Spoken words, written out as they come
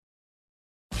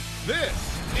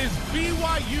This is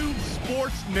BYU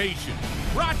Sports Nation,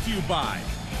 brought to you by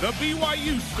the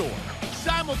BYU Store,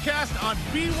 simulcast on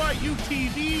BYU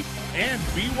TV and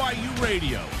BYU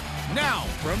Radio. Now,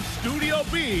 from Studio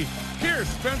B, here's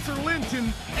Spencer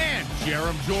Linton and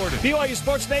Jerem Jordan. BYU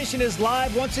Sports Nation is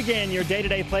live once again. Your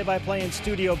day-to-day play-by-play in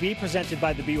Studio B, presented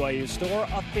by the BYU Store,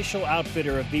 official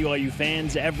outfitter of BYU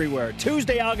fans everywhere.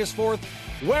 Tuesday, August 4th,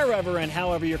 wherever and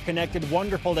however you're connected,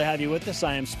 wonderful to have you with us.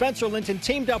 I am Spencer Linton,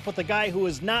 teamed up with the guy who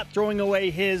is not throwing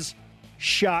away his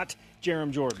shot,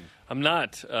 Jerem Jordan. I'm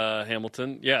not,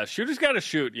 Hamilton. Yeah, shooters got to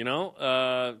shoot, you know.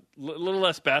 A little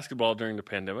less basketball during the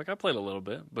pandemic. I played a little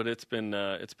bit, but it's been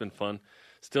fun.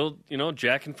 Still, you know,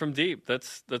 jacking from deep.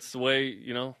 That's the way,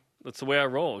 you know, that's the way I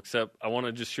roll, except I want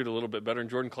to just shoot a little bit better than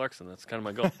Jordan Clarkson. That's kind of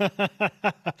my goal.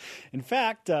 In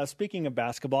fact, speaking of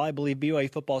basketball, I believe BYU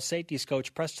football safeties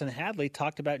coach Preston Hadley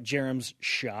talked about Jerem's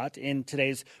shot in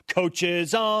today's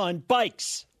Coaches on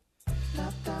Bikes.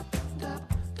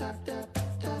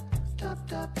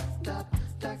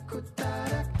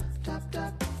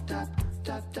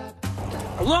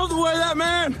 I love the way that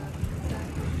man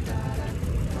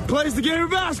plays the game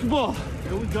of basketball.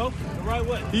 Here we go, the right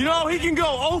way. You know, he can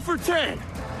go 0 for 10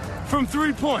 from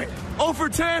three-point. 0 for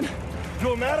 10,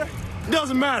 Do it matter?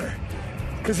 doesn't matter.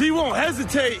 Because he won't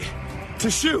hesitate to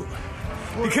shoot.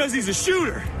 Because he's a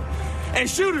shooter. And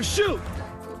shooters shoot.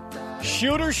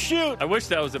 Shooters shoot. I wish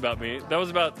that was about me. That was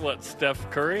about, what, Steph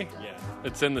Curry? Yeah.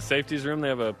 It's in the safeties room. They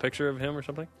have a picture of him or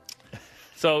something.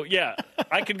 So, yeah,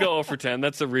 I could go 0 for 10.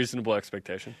 That's a reasonable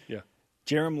expectation. Yeah.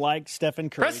 Jerem, like Stephen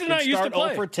Curry, Preston and I used to start play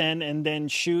 0 for 10 and then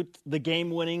shoot the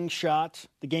game-winning shot,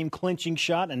 the game-clinching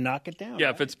shot, and knock it down. Yeah,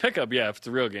 right? if it's pickup, yeah. If it's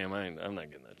a real game, I'm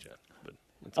not getting that yet. But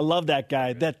I love that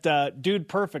guy. That Dude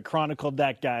Perfect chronicled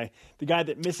that guy. The guy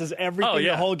that misses everything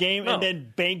the whole game and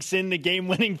then banks in the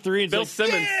game-winning three. Bill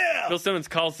Simmons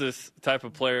calls this type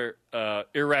of player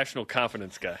irrational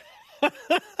confidence guy,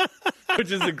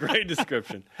 which is a great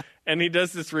description. And he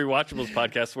does this Rewatchables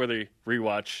podcast where they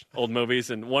rewatch old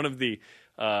movies, and one of the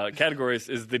categories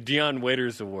is the Dion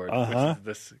Waiters Award, which is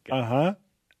this guy.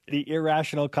 The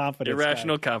irrational confidence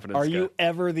confidence Are guy. you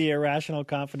ever the irrational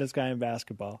confidence guy in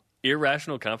basketball?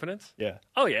 Irrational confidence? Yeah.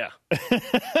 Oh, yeah.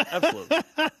 Absolutely.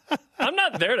 I'm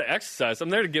not there to exercise.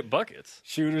 I'm there to get buckets.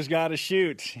 Shooters got to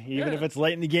shoot, even if it's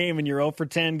late in the game and you're 0 for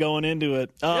 10 going into it.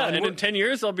 And in 10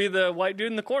 years, I'll be the white dude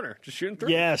in the corner, just shooting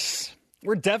through. Yes.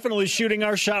 We're definitely shooting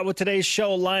our shot with today's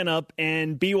show lineup,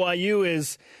 and BYU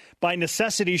is, by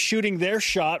necessity, shooting their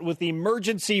shot with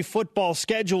emergency football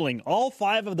scheduling. All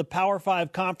 5 of the Power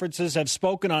 5 conferences have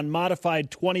spoken on modified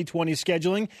 2020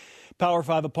 scheduling. Power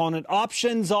 5 opponent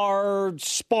options are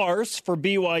sparse for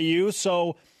BYU,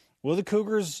 so will the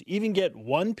Cougars even get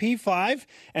one P5?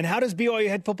 And how does BYU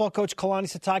head football coach Kalani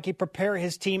Sitake prepare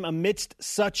his team amidst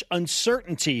such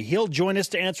uncertainty? He'll join us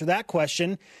to answer that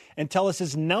question and tell us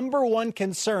his number one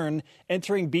concern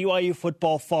entering BYU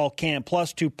football fall camp.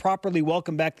 Plus, to properly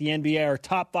welcome back the NBA, our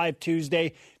Top 5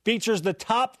 Tuesday features the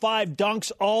top 5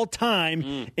 dunks all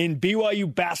time in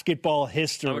BYU basketball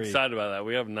history. I'm excited about that.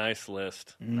 We have a nice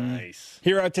list. Nice.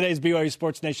 Here are today's BYU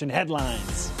Sports Nation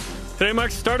headlines. Today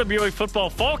marks the start of BYU football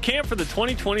fall camp for the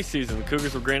 2020 season. The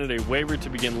Cougars were granted a waiver to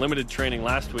begin limited training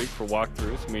last week for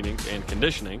walkthroughs, meetings, and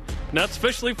conditioning. Now it's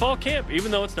officially fall camp,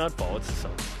 even though it's not fall, it's the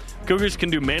summer. Cougars can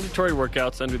do mandatory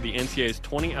workouts under the NCAA's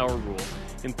 20-hour rule.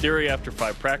 In theory, after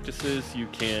 5 practices,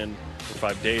 for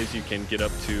 5 days, you can get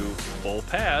up to full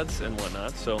pads and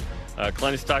whatnot. So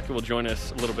Kalani Sitake will join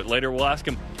us a little bit later. We'll ask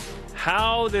him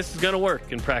how this is going to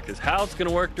work in practice, how it's going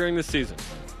to work during the season.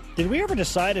 Did we ever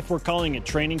decide if we're calling it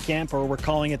training camp or we're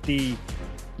calling it the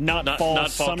not fall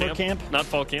summer camp? Not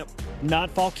fall camp.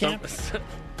 Not fall camp?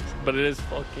 But it is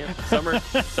fall camp.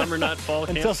 Summer not fall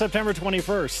camp. Until September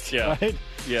 21st, yeah. right?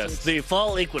 Yes, the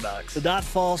fall equinox. The not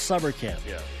fall summer camp.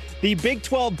 Yeah. The Big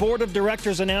 12 Board of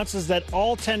Directors announces that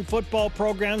all 10 football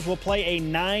programs will play a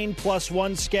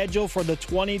 9+1 schedule for the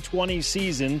 2020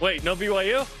 season. Wait, no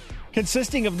BYU?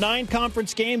 Consisting of 9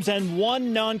 conference games and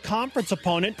 1 non-conference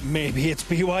opponent, maybe it's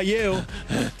BYU,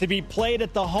 to be played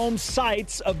at the home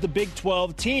sites of the Big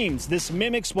 12 teams. This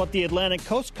mimics what the Atlantic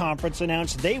Coast Conference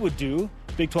announced they would do.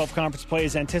 Big 12 conference play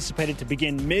is anticipated to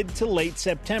begin mid to late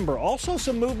September. Also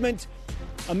some movement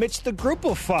amidst the group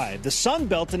of 5. The Sun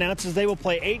Belt announces they will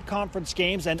play 8 conference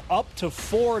games and up to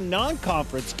 4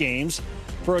 non-conference games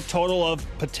for a total of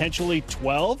potentially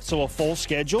 12, so a full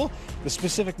schedule. The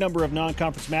specific number of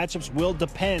non-conference matchups will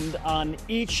depend on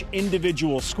each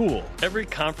individual school. Every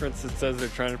conference that says they're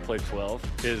trying to play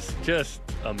 12 is just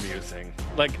amusing.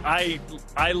 Like, I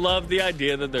love the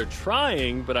idea that they're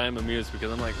trying, but I'm amused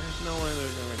because I'm like, there's no way they're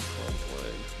going to 12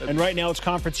 plays. And right now it's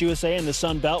Conference USA and the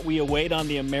Sun Belt. We await on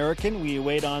the American. We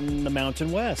await on the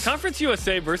Mountain West. Conference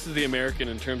USA versus the American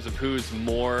in terms of who's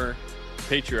more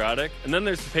patriotic. And then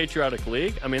there's the Patriotic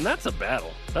League. I mean, that's a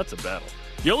battle. That's a battle.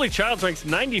 Yoli Childs ranks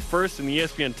 91st in the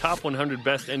ESPN Top 100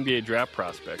 Best NBA Draft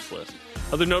Prospects list.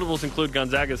 Other notables include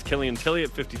Gonzaga's Killian Tilly at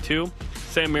 52,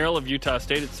 Sam Merrill of Utah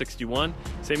State at 61,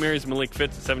 St. Mary's Malik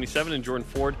Fitz at 77, and Jordan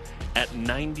Ford at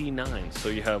 99. So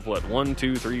you have, 1,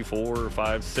 2, 3, 4,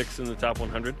 5, 6 in the top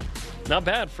 100. Not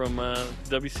bad from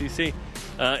WCC.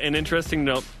 An interesting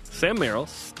note, Sam Merrill,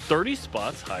 30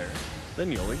 spots higher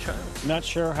than Yoli Childs. Not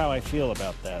sure how I feel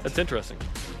about that. That's interesting.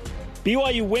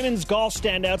 BYU women's golf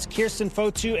standouts Kirsten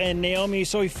Fotu and Naomi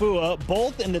Soifua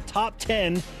both in the top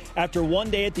 10 after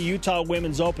one day at the Utah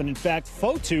Women's Open. In fact,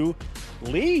 Fotu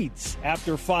leads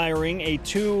after firing a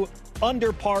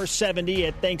 2-under par 70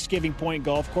 at Thanksgiving Point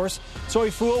Golf Course.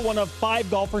 Soifua, one of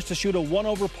 5 golfers to shoot a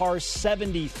 1-over par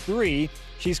 73.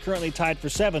 She's currently tied for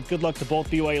 7th. Good luck to both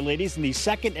BYU ladies in the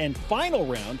second and final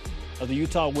round of the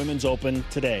Utah Women's Open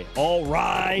today. All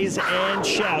rise and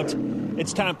shout.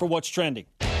 It's time for What's Trending.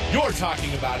 You're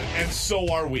talking about it, and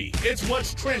so are we. It's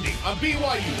What's Trending on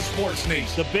BYU Sports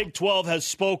Nation. The Big 12 has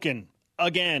spoken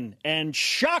again, and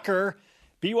shocker,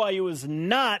 BYU is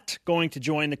not going to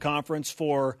join the conference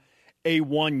for a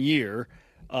one-year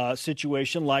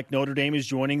situation like Notre Dame is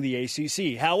joining the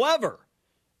ACC. However,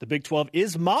 the Big 12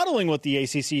 is modeling what the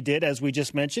ACC did, as we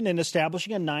just mentioned, in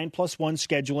establishing a 9+1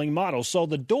 scheduling model. So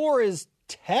the door is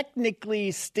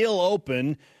technically still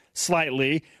open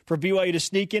slightly for BYU to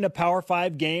sneak in a Power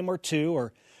 5 game or 2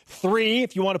 or 3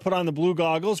 if you want to put on the blue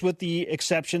goggles, with the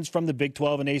exceptions from the Big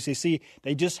 12 and ACC.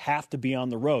 They just have to be on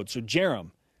the road. So,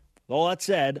 Jerem, with all that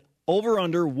said,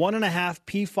 over-under 1.5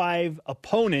 P5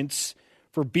 opponents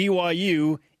for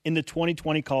BYU in the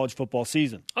 2020 college football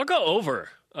season. I'll go over.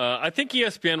 I think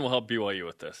ESPN will help BYU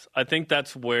with this. I think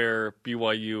that's where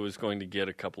BYU is going to get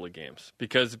a couple of games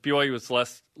because BYU is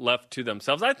less left to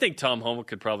themselves. I think Tom Homo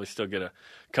could probably still get a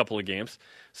couple of games.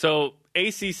 So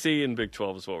ACC and Big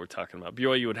 12 is what we're talking about.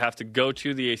 BYU would have to go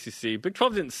to the ACC. Big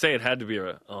 12 didn't say it had to be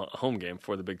a home game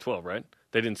for the Big 12, right?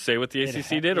 They didn't say what the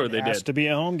ACC did, or they did? It has to be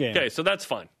a home game. Okay, so that's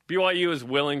fine. BYU is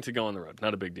willing to go on the road.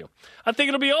 Not a big deal. I think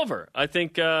it'll be over. I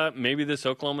think maybe this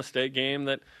Oklahoma State game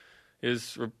that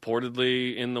is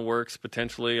reportedly in the works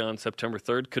potentially on September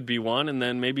 3rd could be one, and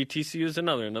then maybe TCU is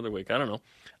another week. I don't know.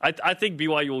 I think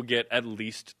BYU will get at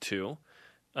least 2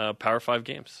 Power 5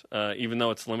 games, even though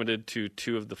it's limited to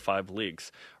 2 of the 5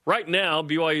 leagues. Right now,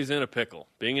 BYU is in a pickle.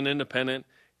 Being an independent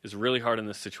is really hard in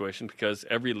this situation because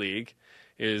every league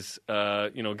is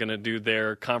going to do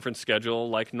their conference schedule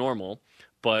like normal.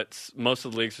 But most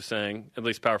of the leagues are saying, at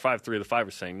least Power 5, 3 of the 5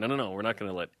 are saying, no, we're not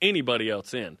going to let anybody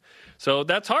else in. So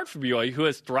that's hard for BYU, who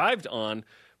has thrived on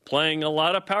playing a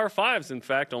lot of Power 5s, in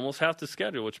fact, almost half the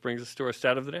schedule, which brings us to our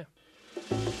stat of the day.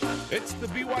 It's the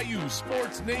BYU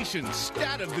Sports Nation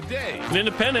stat of the day. In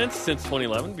independence, since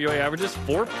 2011, BYU averages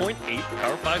 4.8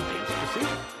 Power 5 games per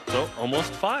season, so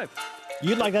almost 5.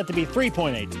 You'd like that to be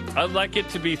 3.8. I'd like it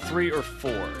to be 3 or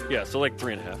 4. Yeah, so like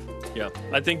 3.5. Yeah,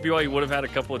 I think BYU would have had a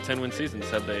couple of 10-win seasons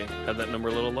had they had that number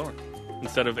a little lower.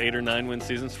 Instead of 8 or 9-win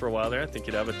seasons for a while there, I think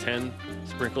you'd have a 10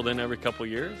 sprinkled in every couple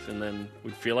of years, and then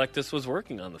we'd feel like this was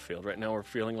working on the field. Right now we're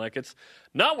feeling like it's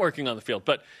not working on the field.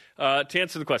 But to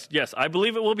answer the question, yes, I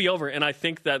believe it will be over, and I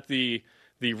think that the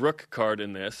rook card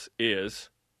in this is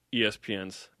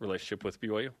ESPN's relationship with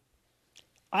BYU.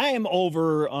 I am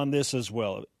over on this as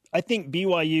well. I think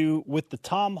BYU, with the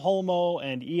Tom Holmoe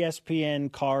and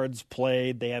ESPN cards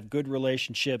played, they have good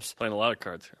relationships. Playing a lot of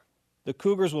cards here. The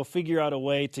Cougars will figure out a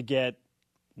way to get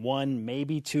 1,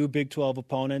 maybe 2 Big 12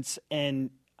 opponents.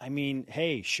 And, I mean,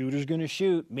 hey, shooter's going to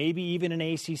shoot. Maybe even an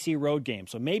ACC road game.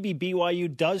 So maybe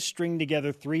BYU does string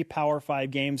together 3 Power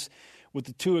 5 games with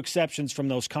the 2 exceptions from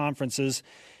those conferences.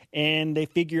 And they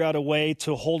figure out a way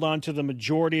to hold on to the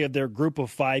majority of their group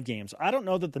of 5 games. I don't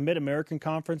know that the Mid-American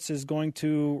Conference is going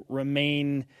to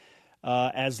remain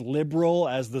as liberal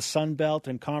as the Sun Belt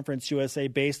and Conference USA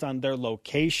based on their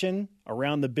location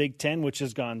around the Big Ten, which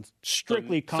has gone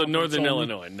strictly conference So Northern only.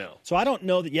 Illinois, no. So I don't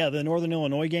know that, the Northern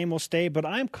Illinois game will stay, but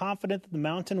I'm confident that the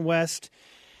Mountain West,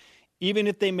 even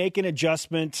if they make an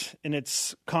adjustment in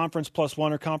its Conference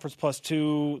 +1 or Conference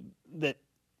 +2, that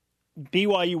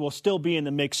BYU will still be in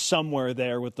the mix somewhere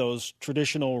there with those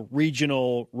traditional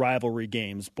regional rivalry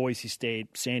games, Boise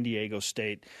State, San Diego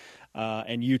State,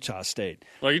 and Utah State.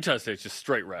 Well, Utah State's just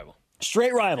straight rival.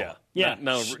 Straight rival. Yeah.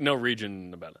 No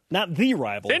region about it. Not the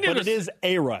rival, but it is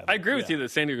a rival. I agree with you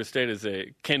that San Diego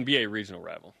State can be a regional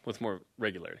rival with more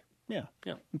regularity. Yeah.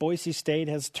 Yeah. Boise State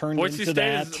has turned Boise into State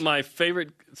that. is my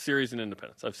favorite series in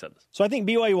Independence. I've said this. So I think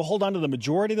BYU will hold on to the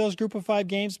majority of those Group of 5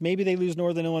 games. Maybe they lose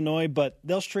Northern Illinois, but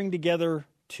they'll string together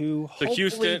to hopefully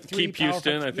Houston, 3 keep Power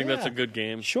Houston. 5. I think that's a good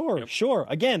game. Sure, sure.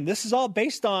 Again, this is all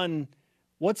based on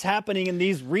what's happening in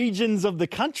these regions of the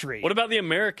country. What about the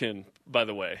American, by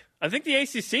the way? I think the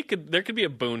ACC there could be a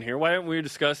boon here. Why haven't we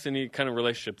discussed any kind of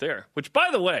relationship there? Which, by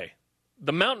the way,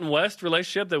 the Mountain West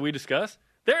relationship that we discussed,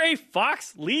 they're a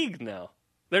Fox league now.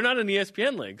 They're not an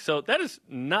ESPN league. So that is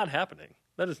not happening.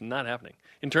 That is not happening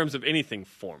in terms of anything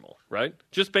formal, right?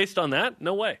 Just based on that,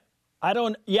 no way. I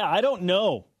don't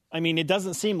know. I mean, it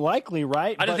doesn't seem likely,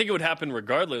 right? I didn't think it would happen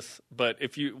regardless, but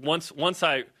if you once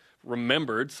I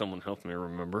remembered, someone helped me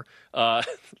remember,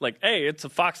 like, hey, it's a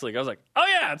Fox league. I was like, oh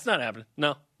yeah, it's not happening.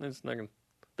 No, it's not gonna.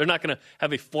 They're not going to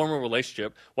have a formal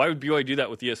relationship. Why would BYU do that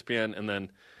with ESPN and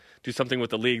then do something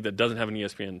with the league that doesn't have an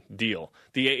ESPN deal?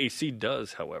 The AAC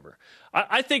does, however.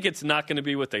 I think it's not going to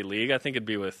be with a league. I think it'd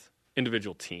be with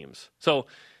individual teams. So,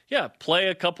 yeah, play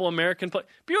a couple American play.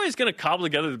 BYU is going to cobble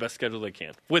together the best schedule they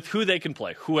can with who they can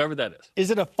play, whoever that is.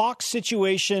 Is it a Fox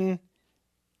situation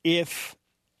if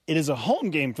it is a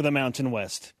home game for the Mountain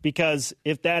West? Because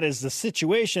if that is the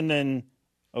situation, then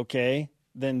okay,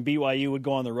 then BYU would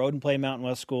go on the road and play Mountain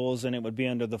West schools, and it would be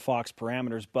under the Fox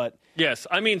parameters. But yes,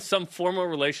 I mean some formal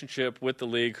relationship with the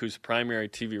league whose primary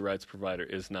TV rights provider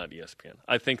is not ESPN.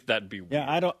 I think that'd be weird. Yeah,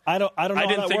 I don't know. I didn't how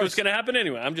that think it was works. going to happen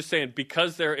anyway. I'm just saying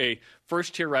because they're a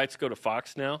first tier rights go to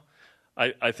Fox now.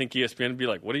 I think ESPN would be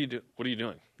like, what are you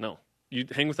doing? No, you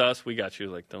hang with us. We got you.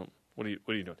 Like, don't. What are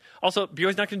you doing? Also,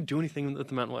 BYU's not going to do anything with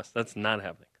the Mountain West. That's not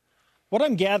happening. What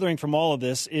I'm gathering from all of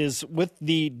this is with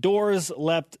the doors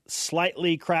left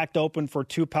slightly cracked open for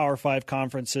 2 Power 5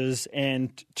 conferences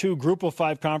and 2 Group of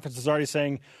 5 conferences already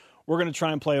saying we're going to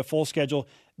try and play a full schedule,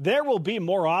 there will be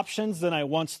more options than I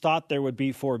once thought there would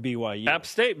be for BYU. App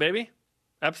State, baby.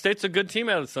 App State's a good team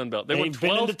out of the Sun Belt. They've won 12.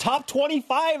 Been in the top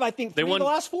 25, I think, the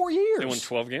last 4 years. They won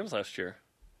 12 games last year.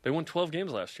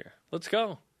 Let's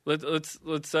go. Let's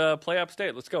play App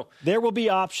State. Let's go. There will be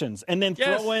options. And then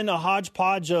throw in a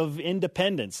hodgepodge of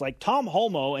independents. Like Tom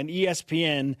Holmoe and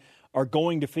ESPN are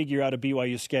going to figure out a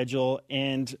BYU schedule,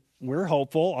 and we're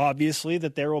hopeful, obviously,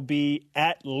 that there will be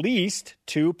at least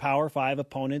 2 Power 5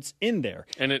 opponents in there.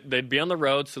 And they'd be on the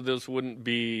road, so those wouldn't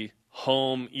be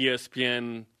home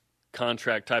ESPN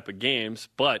contract type of games.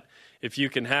 But if you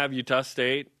can have Utah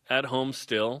State at home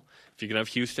still, if you can have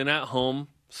Houston at home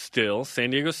still, San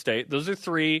Diego State, those are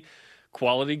 3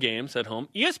 quality games at home.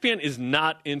 ESPN is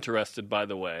not interested, by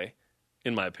the way,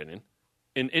 in my opinion,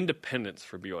 in independence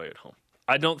for BYU at home.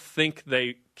 I don't think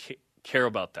they care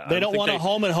about that. They don't want a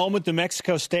home and home with New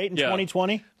Mexico State in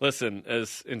 2020? Listen,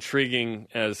 as intriguing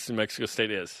as New Mexico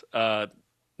State is,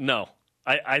 no.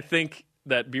 I think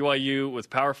that BYU with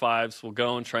Power 5s will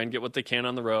go and try and get what they can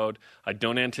on the road. I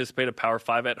don't anticipate a Power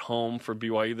 5 at home for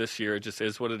BYU this year. It just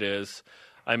is what it is.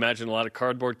 I imagine a lot of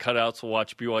cardboard cutouts will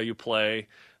watch BYU play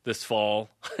this fall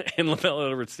in LaVell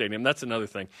Edwards Stadium. That's another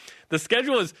thing. The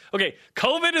schedule is, okay,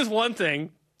 COVID is one thing.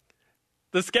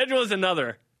 The schedule is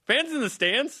another. Fans in the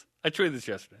stands, I tweeted this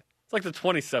yesterday. It's like the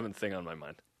 27th thing on my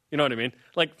mind. You know what I mean?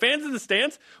 Like, fans in the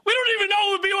stands, we don't even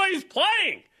know who BYU's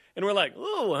playing. And we're like,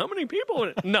 oh, how many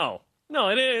people? No,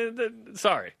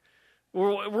 sorry.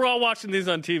 We're all watching these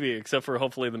on TV, except for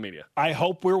hopefully the media. I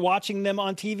hope we're watching them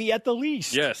on TV at the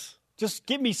least. Yes. Just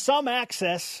give me some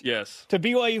access to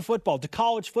BYU football, to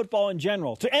college football in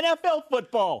general, to NFL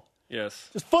football.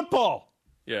 Yes. Just football.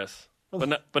 Yes. But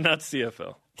not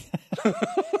CFL.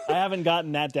 I haven't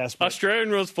gotten that desperate.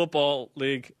 Australian Rules Football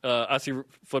League, Aussie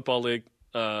Football League,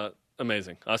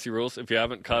 amazing. Aussie Rules, if you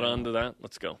haven't caught on to that,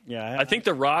 let's go. Yeah, I think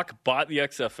The Rock bought the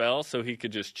XFL so he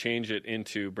could just change it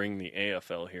into bring the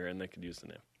AFL here, and they could use the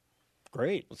name.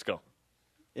 Great. Let's go.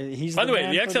 By the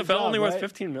way, the XFL only worth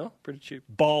 $15 million. Pretty cheap.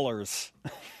 Ballers.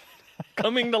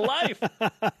 Coming to life.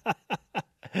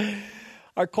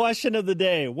 Our question of the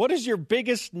day. What is your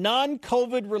biggest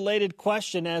non-COVID related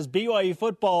question as BYU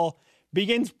football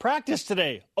begins practice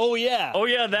today? Oh, yeah. Oh,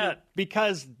 yeah, that.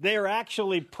 Because they're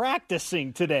actually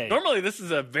practicing today. Normally, this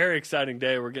is a very exciting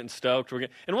day. We're getting stoked. And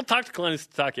we'll talk to Kalani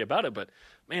Sitake about it, but,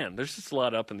 man, there's just a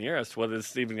lot up in the air as to whether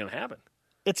this is even going to happen.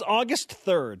 It's August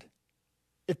 3rd.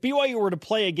 If BYU were to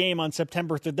play a game on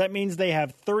September 3rd, that means they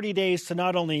have 30 days to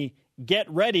not only get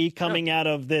ready coming out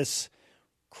of this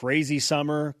crazy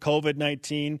summer,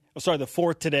 COVID-19. The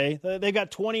 4th today. They've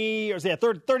got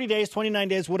 30 days, 29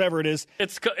 days, whatever it is.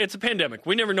 It's a pandemic.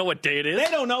 We never know what day it is.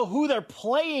 They don't know who they're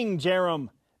playing, Jerem.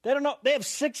 They don't know. They have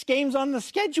 6 games on the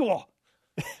schedule.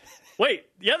 Wait,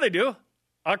 yeah, they do.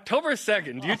 October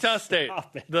 2nd, Utah State,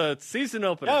 the season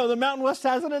opener. No, the Mountain West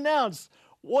hasn't announced.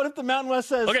 What if the Mountain West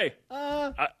says, okay,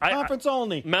 conference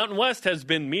only? Mountain West has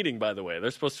been meeting, by the way. They're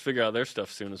supposed to figure out their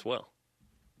stuff soon as well.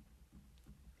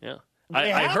 Yeah.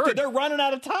 I heard they're running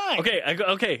out of time.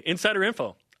 Okay. Insider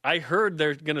info. I heard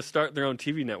they're going to start their own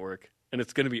TV network, and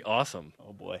it's going to be awesome.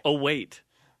 Oh, boy. Oh, wait.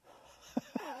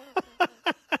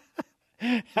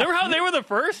 Remember how they were the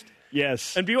first?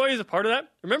 Yes. And BYU is a part of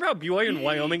that? Remember how BYU and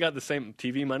Wyoming got the same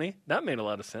TV money? That made a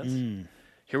lot of sense.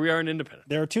 Here we are in independent.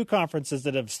 There are two conferences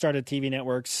that have started TV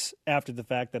networks after the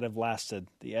fact that have lasted,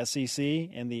 the SEC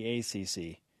and the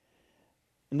ACC.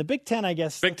 And the Big Ten, I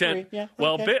guess. Big Ten. Yeah,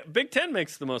 well, okay. Big Ten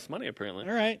makes the most money, apparently.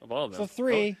 All right. Of all of them. So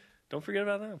 3. Don't forget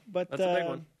about them. But that's a big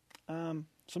one.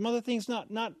 Some other things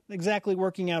not exactly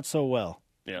working out so well.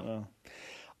 Yeah.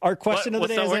 Our question of the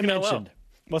day, as I mentioned.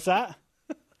 What's that?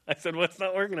 I said, what's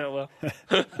not working out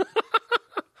well?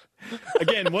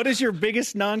 Again, what is your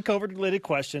biggest non-COVID related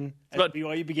question as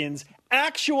BYU begins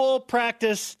actual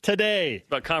practice today? It's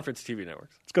about conference TV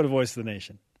networks. Let's go to Voice of the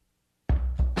Nation.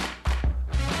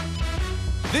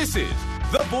 This is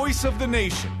the Voice of the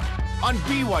Nation on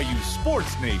BYU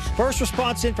Sports Nation. First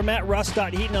response in from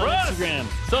 @Russ.Heaton on Instagram.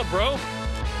 What's up, bro?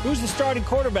 Who's the starting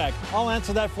quarterback? I'll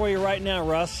answer that for you right now,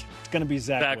 Russ. It's going to be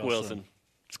Zach Wilson.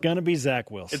 It's going to be Zach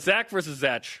Wilson. It's Zach versus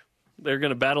Zach. They're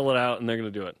going to battle it out, and they're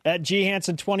going to do it.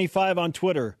 @GHanson25 on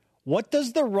Twitter. What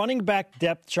does the running back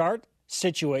depth chart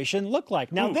situation look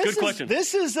like? Now, good question.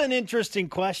 This is an interesting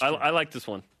question. I like this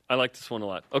one. I like this one a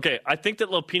lot. Okay, I think that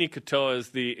Lopini Katoa is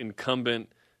the incumbent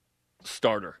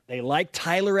starter. They like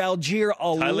Tyler Algier a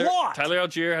lot. Tyler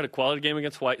Algier had a quality game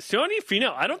against White. Sione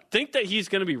Finau, I don't think that he's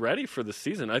going to be ready for the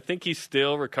season. I think he's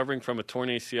still recovering from a torn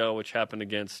ACL, which happened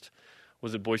against,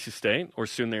 was it Boise State or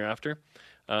soon thereafter?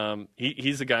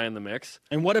 He's a guy in the mix.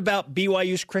 And what about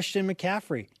BYU's Christian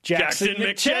McCaffrey? Jackson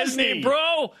McChesney,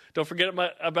 bro! Don't forget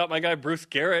about my guy Bruce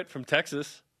Garrett from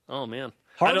Texas. Oh, man.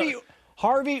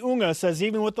 Harvey Unga says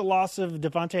even with the loss of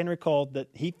Devontae Henry Cole that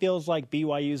he feels like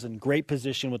BYU's in great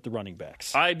position with the running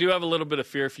backs. I do have a little bit of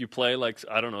fear if you play 6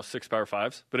 Power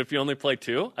 5s, but if you only play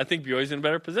 2, I think BYU's in a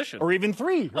better position. Or even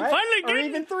 3, right? I'm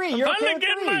finally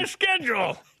getting my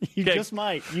schedule. You just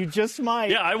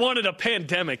might. Yeah, I wanted a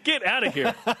pandemic. Get out of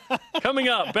here. Coming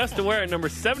up, best to wear at number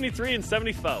 73 and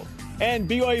 74. And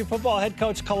BYU football head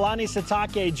coach Kalani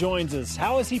Sitake joins us.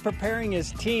 How is he preparing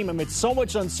his team amid so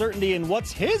much uncertainty? And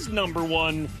what's his number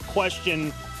one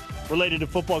question related to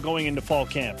football going into fall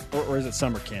camp? Or is it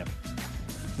summer camp?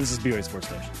 This is BYU Sports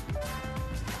Nation.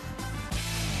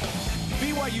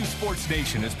 BYU Sports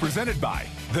Nation is presented by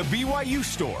The BYU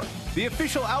Store, the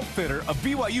official outfitter of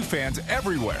BYU fans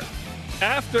everywhere.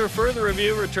 After further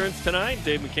review returns tonight,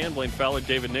 Dave McCann, Blaine Fowler,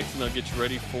 David Nixon, they'll get you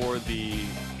ready for the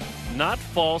not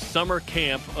fall, summer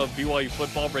camp of BYU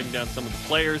football, breaking down some of the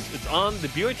players. It's on the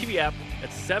BYU TV app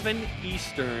at 7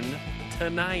 Eastern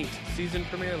tonight. Season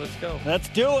premiere. Let's go. Let's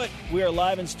do it. We are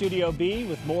live in Studio B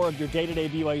with more of your day-to-day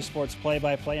BYU sports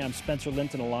play-by-play. I'm Spencer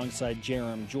Linton alongside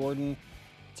Jerem Jordan.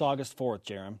 It's August 4th,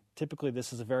 Jerem. Typically,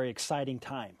 this is a very exciting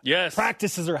time. Yes.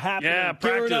 Practices are happening. Yeah,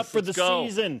 gearing up for the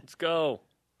season. Let's go.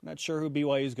 Not sure who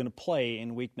BYU is going to play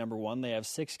in week number 1. They have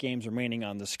 6 games remaining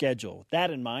on the schedule. With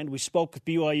that in mind, we spoke with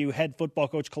BYU head football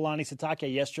coach Kalani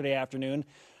Sitake yesterday afternoon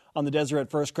on the Deseret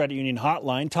First Credit Union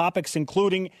hotline. Topics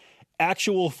including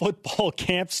actual football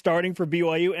camp starting for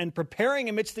BYU and preparing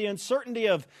amidst the uncertainty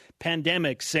of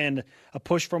pandemics and a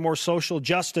push for more social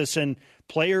justice and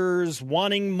players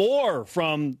wanting more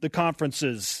from the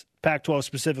conferences, Pac-12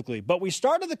 specifically. But we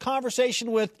started the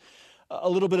conversation with a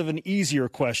little bit of an easier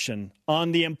question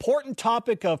on the important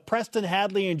topic of Preston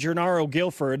Hadley and Gennaro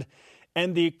Guilford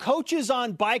and the coaches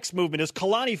on bikes movement. Is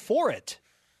Kalani for it?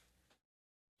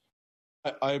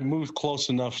 I moved close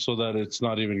enough so that it's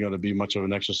not even going to be much of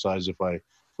an exercise if I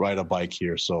ride a bike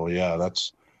here. So, yeah, I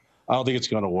don't think it's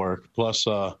going to work. Plus,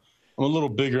 I'm a little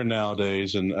bigger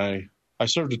nowadays, and I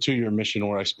served a 2-year mission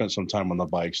where I spent some time on the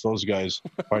bikes. Those guys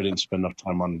probably didn't spend enough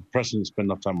time on – Preston didn't spend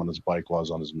enough time on his bike while I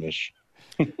was on his mission.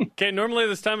 Okay, normally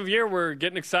this time of year we're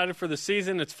getting excited for the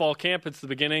season. It's fall camp. It's the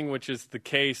beginning, which is the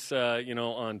case,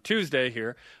 on Tuesday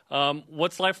here.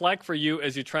 What's life like for you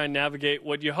as you try and navigate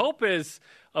what you hope is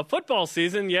a football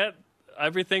season, yet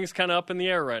everything's kind of up in the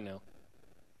air right now?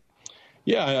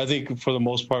 Yeah, I think for the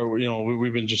most part,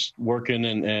 we've been just working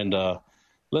and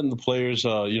letting the players,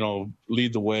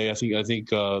 lead the way. I think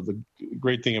the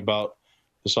great thing about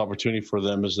this opportunity for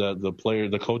them is that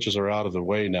the coaches are out of the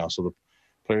way now, so the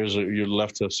players you're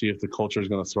left to see if the culture is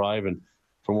going to thrive. And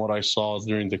from what I saw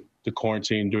during the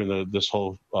quarantine, during this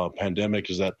whole pandemic,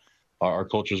 is that our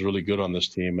culture is really good on this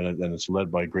team, and it's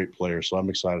led by great players. So I'm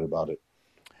excited about it.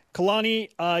 Kalani,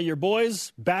 your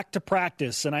boys back to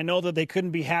practice, and I know that they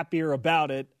couldn't be happier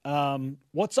about it.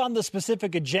 What's on the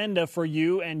specific agenda for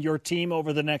you and your team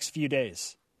over the next few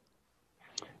days?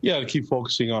 Yeah, to keep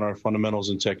focusing on our fundamentals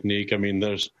and technique. I mean,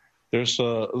 there's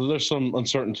some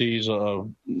uncertainties,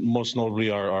 most notably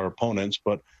our opponents,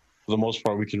 but for the most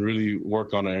part, we can really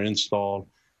work on our install,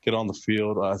 get on the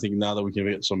field. I think now that we can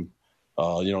get some,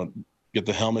 get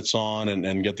the helmets on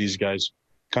and get these guys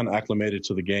kind of acclimated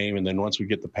to the game, and then once we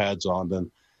get the pads on,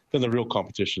 then the real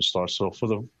competition starts. So for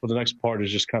the next part is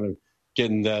just kind of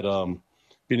getting that,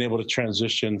 being able to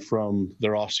transition from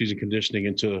their off-season conditioning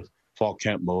into fall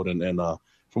camp mode. And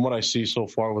from what I see so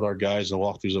far with our guys and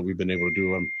walkthroughs that we've been able to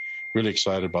do, I'm really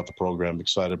excited about the program,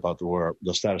 excited about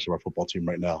the status of our football team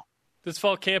right now. This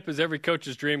fall camp is every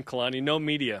coach's dream, Kalani. No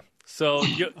media. So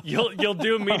you'll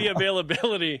do media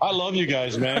availability. I love you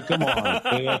guys, man. Come on.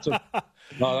 I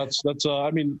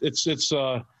mean, it's.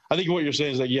 I think what you're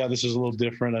saying is that this is a little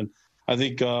different, and I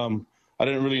think I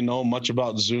didn't really know much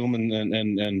about Zoom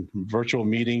and virtual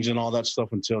meetings and all that stuff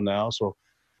until now. So,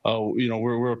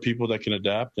 we're people that can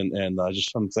adapt, and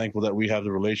I'm thankful that we have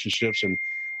the relationships and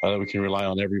that we can rely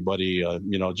on everybody.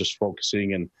 Just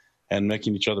focusing and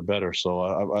making each other better.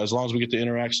 So as long as we get to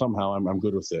interact somehow, I'm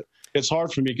good with it. It's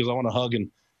hard for me because I want to hug and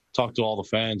talk to all the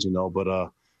fans, but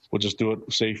we'll just do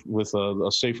it safe with a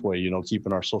safe way,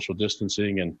 keeping our social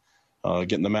distancing and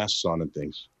getting the masks on and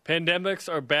things.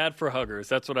 Pandemics are bad for huggers.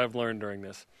 That's what I've learned during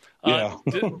this. Yeah.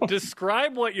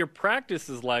 Describe what your practice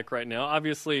is like right now.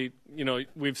 Obviously,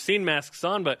 we've seen masks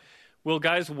on, but will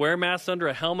guys wear masks under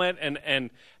a helmet?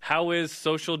 And how is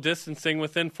social distancing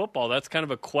within football? That's kind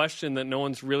of a question that no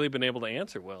one's really been able to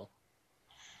answer well.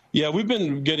 Yeah, we've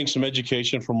been getting some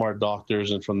education from our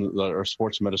doctors and from our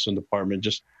sports medicine department,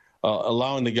 just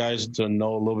allowing the guys to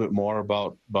know a little bit more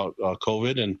about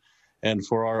COVID and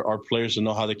for our players to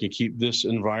know how they can keep this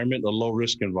environment a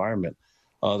low-risk environment.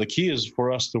 The key is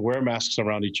for us to wear masks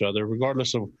around each other,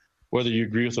 regardless of whether you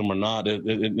agree with them or not.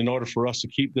 In order for us to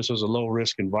keep this as a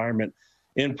low-risk environment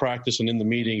in practice and in the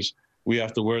meetings, we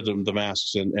have to wear the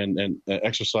masks and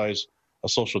exercise a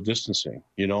social distancing,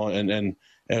 and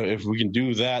if we can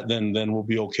do that, then we'll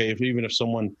be okay. Even if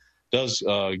someone does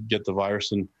get the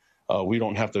virus, and we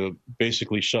don't have to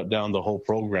basically shut down the whole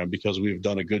program because we've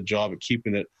done a good job at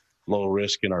keeping it low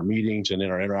risk in our meetings and in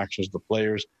our interactions with the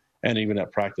players and even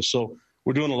at practice. So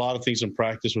we're doing a lot of things in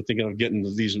practice. We're thinking of getting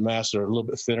these masks that are a little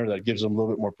bit thinner, that gives them a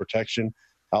little bit more protection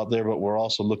out there. But we're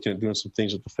also looking at doing some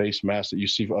things with the face mask that you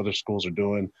see other schools are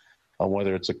doing,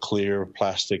 whether it's a clear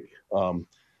plastic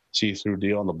see-through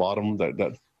deal on the bottom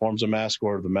that forms a mask,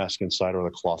 or the mask inside, or the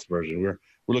cloth version. We're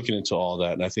looking into all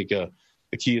that. And I think the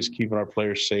key is keeping our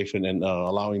players safe and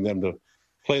allowing them to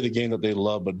play the game that they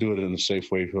love, but do it in a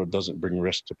safe way so it doesn't bring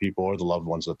risk to people or the loved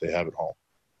ones that they have at home.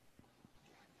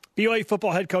 BYU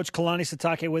football head coach Kalani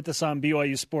Sitake with us on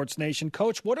BYU Sports Nation.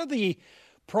 Coach, what are the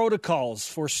protocols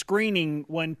for screening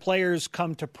when players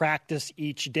come to practice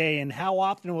each day, and how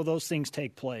often will those things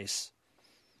take place?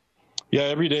 Yeah,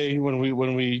 every day when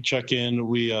we check in,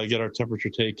 we get our temperature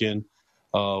taken.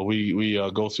 We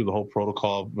go through the whole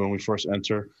protocol when we first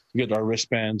enter. We get our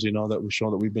wristbands, that we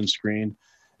show that we've been screened.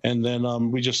 And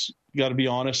then we just got to be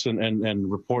honest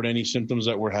and report any symptoms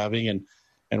that we're having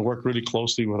and work really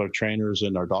closely with our trainers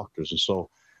and our doctors. And so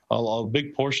a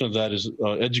big portion of that is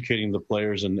educating the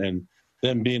players and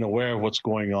them being aware of what's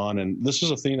going on. And this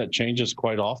is a thing that changes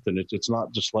quite often. It's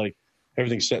not just like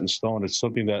everything's set in stone. It's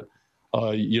something that a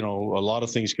lot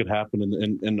of things could happen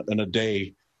in a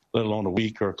day, let alone a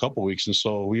week or a couple weeks. And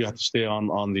so we have to stay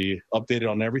on the updated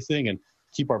on everything and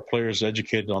keep our players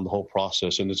educated on the whole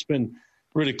process. And it's been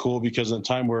really cool because in a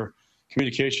time where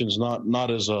communication is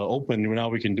not as open, now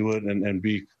we can do it and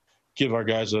give our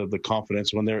guys the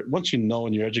confidence once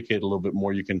and you're educated a little bit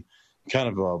more, you can kind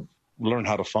of learn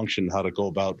how to function, how to go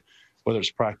about whether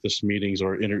it's practice, meetings,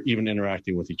 or even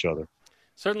interacting with each other.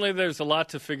 Certainly there's a lot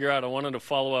to figure out. I wanted to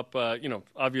follow up,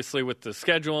 obviously with the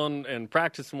schedule and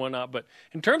practice and whatnot. But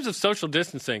in terms of social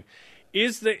distancing,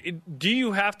 do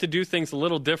you have to do things a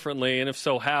little differently, and if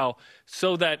so, how,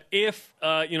 so that if,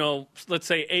 let's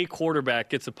say a quarterback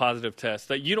gets a positive test,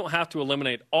 that you don't have to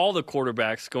eliminate all the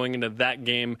quarterbacks going into that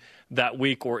game that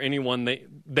week or anyone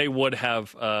they would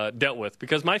have dealt with?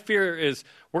 Because my fear is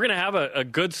we're going to have a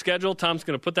good schedule. Tom's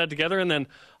going to put that together, and then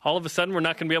all of a sudden we're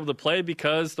not going to be able to play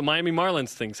because the Miami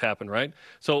Marlins things happen, right?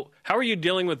 So how are you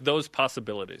dealing with those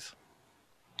possibilities?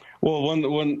 Well,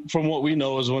 when from what we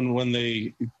know is when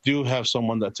they do have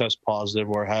someone that tests positive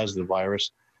or has the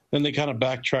virus, then they kind of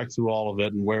backtrack through all of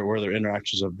it and where their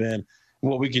interactions have been. And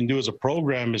what we can do as a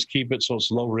program is keep it so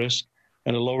it's low risk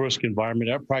and a low risk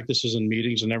environment at practices and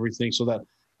meetings and everything, so that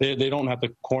They don't have to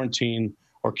quarantine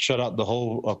or shut out the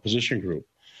whole position group.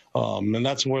 And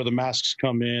that's where the masks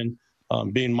come in,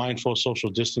 being mindful of social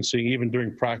distancing, even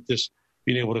during practice,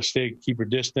 being able to keep your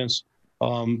distance.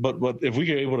 But if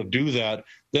we are able to do that,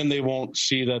 then they won't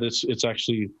see that it's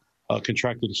actually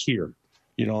contracted here,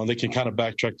 and they can kind of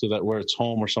backtrack to that where it's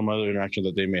home or some other interaction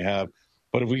that they may have.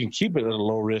 But if we can keep it at a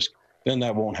low risk, then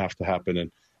that won't have to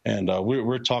happen. And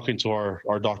we're talking to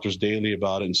our doctors daily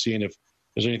about it and seeing if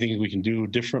there's anything we can do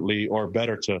differently or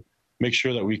better to make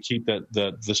sure that we keep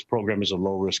that this program is a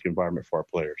low risk environment for our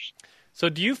players. So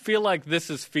do you feel like this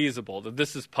is feasible, that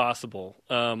this is possible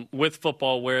with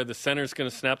football, where the center's going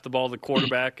to snap the ball to the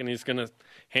quarterback and he's going to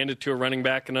hand it to a running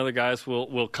back and other guys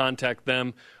will contact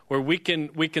them, where we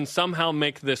can somehow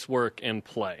make this work and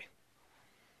play?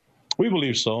 We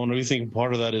believe so, and we think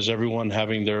part of that is everyone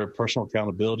having their personal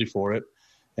accountability for it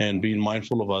and being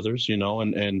mindful of others,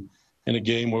 and in a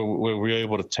game where we're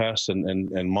able to test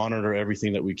and monitor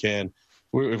everything that we can.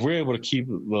 If we're able to keep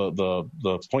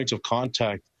the points of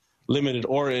contact limited,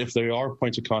 or if there are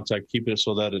points of contact, keep it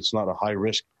so that it's not a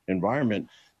high-risk environment,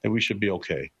 then we should be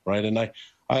okay, right? And I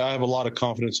have a lot of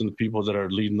confidence in the people that are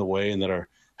leading the way and that are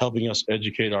helping us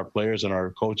educate our players and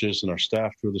our coaches and our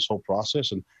staff through this whole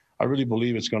process. And I really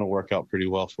believe it's going to work out pretty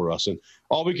well for us. And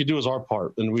all we can do is our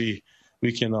part, and we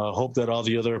can hope that all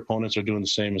the other opponents are doing the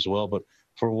same as well. But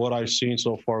for what I've seen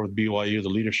so far with BYU, the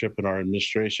leadership in our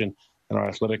administration and our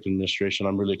athletic administration,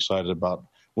 I'm really excited about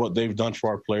what they've done for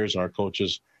our players and our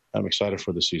coaches. I'm excited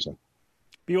for the season.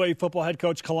 BYU football head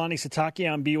coach Kalani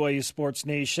Sitake on BYU Sports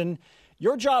Nation.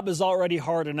 Your job is already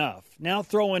hard enough. Now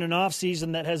throw in an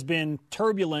offseason that has been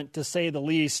turbulent, to say the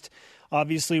least.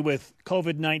 Obviously with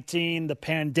COVID-19, the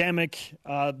pandemic,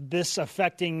 this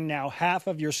affecting now half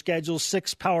of your schedule,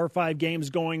 6 Power 5 games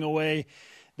going away.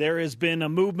 There has been a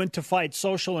movement to fight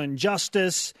social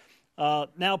injustice.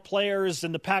 Now players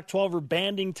in the Pac-12 are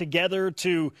banding together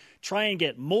to try and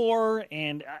get more.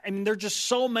 And, there are just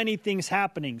so many things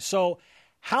happening. So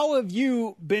how have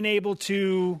you been able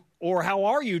to, or how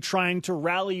are you trying to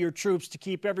rally your troops to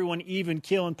keep everyone even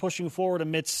keel and pushing forward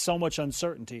amidst so much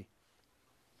uncertainty?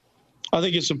 I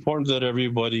think it's important that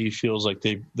everybody feels like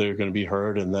they're going to be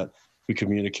heard and that we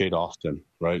communicate often,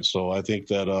 right? So I think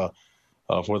that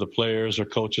for the players or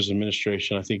coaches,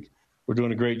 administration, I think we're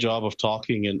doing a great job of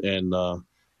talking and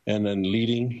then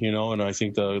leading, and I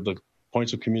think the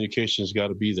points of communication has got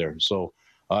to be there. So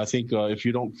I think if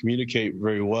you don't communicate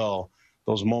very well,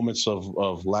 those moments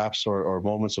of lapse or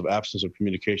moments of absence of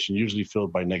communication usually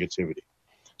filled by negativity.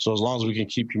 So as long as we can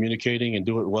keep communicating and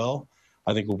do it well,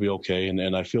 I think we'll be okay.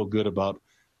 And I feel good about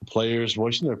players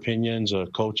voicing their opinions,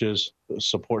 coaches,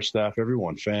 support staff,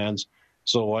 everyone, fans.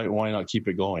 So why not keep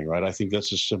it going, right? I think that's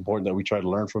just important that we try to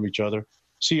learn from each other,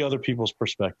 see other people's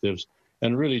perspectives,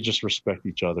 and really just respect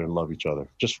each other and love each other.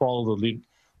 Just follow the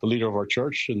leader of our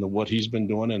church and what he's been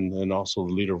doing, and also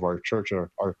the leader of our church,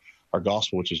 our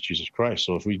gospel, which is Jesus Christ.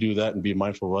 So if we do that and be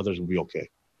mindful of others, we'll be okay.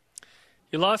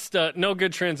 You lost no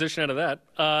good transition out of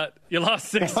that. You lost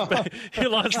six. You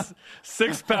lost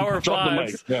 6 Power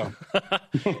 5s. Yeah.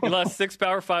 You lost 6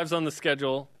 Power 5s on the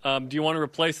schedule. Do you want to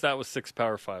replace that with 6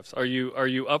 Power 5s? Are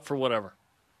you up for whatever?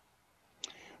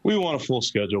 We want a full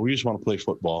schedule. We just want to play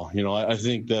football. I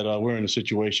think that we're in a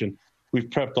situation. We've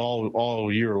prepped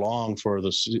all year long for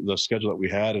the schedule that we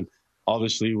had, and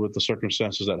obviously with the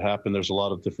circumstances that happened, there's a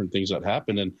lot of different things that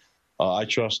happened. And I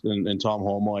trust in Tom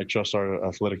Homo. I trust our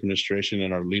athletic administration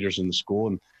and our leaders in the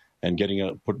school and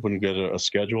putting together a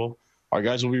schedule. Our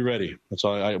guys will be ready.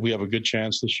 So we have a good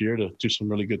chance this year to do some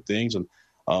really good things. And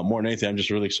more than anything, I'm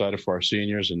just really excited for our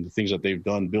seniors and the things that they've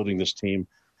done building this team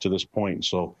to this point.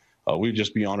 So we'd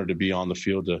just be honored to be on the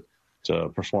field to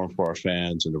perform for our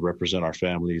fans and to represent our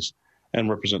families and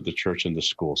represent the church and the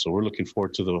school. So we're looking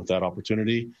forward to that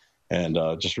opportunity and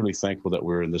just really thankful that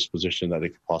we're in this position that it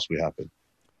could possibly happen.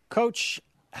 Coach,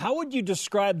 how would you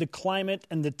describe the climate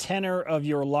and the tenor of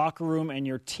your locker room and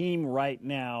your team right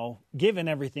now, given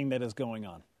everything that is going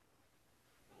on?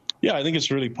 Yeah, I think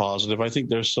it's really positive. I think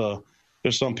there's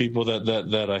some people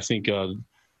that I think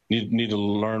need to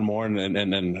learn more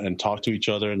and talk to each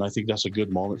other, and I think that's a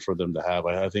good moment for them to have.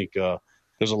 I think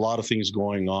there's a lot of things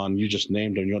going on. You just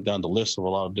named them. You went down the list of a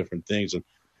lot of different things, and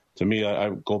to me,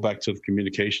 I go back to the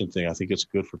communication thing. I think it's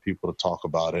good for people to talk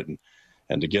about it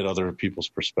and to get other people's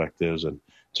perspectives and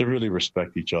to really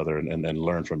respect each other and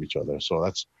learn from each other. So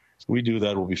we do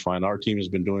that, we'll be fine. Our team has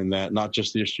been doing that, not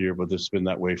just this year, but it's been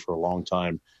that way for a long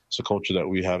time. It's a culture that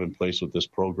we have in place with this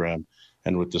program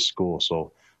and with this school.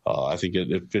 So I think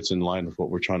it fits in line with what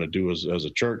we're trying to do as a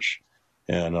church.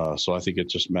 And so I think it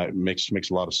just makes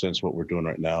a lot of sense what we're doing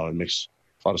right now. It makes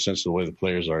a lot of sense the way the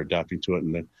players are adapting to it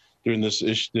and during this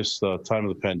time of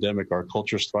the pandemic, our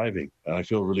culture is thriving. And I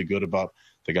feel really good about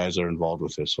the guys that are involved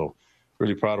with this. So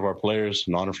really proud of our players.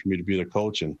 An honor for me to be their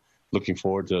coach, and looking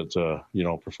forward to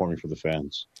performing for the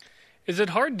fans. Is it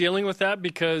hard dealing with that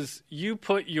because you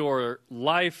put your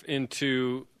life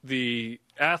into the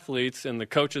athletes and the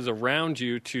coaches around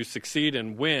you to succeed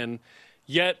and win,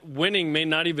 yet winning may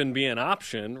not even be an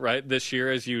option, right, this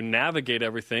year as you navigate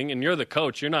everything, and you're the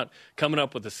coach. You're not coming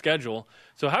up with a schedule.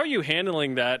 So how are you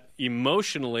handling that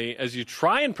emotionally as you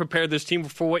try and prepare this team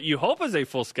for what you hope is a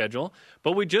full schedule,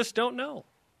 but we just don't know?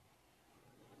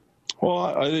 Well,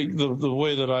 I think the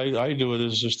way that I do it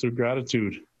is just through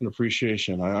gratitude and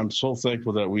appreciation. I'm so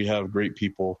thankful that we have great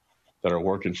people that are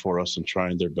working for us and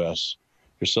trying their best,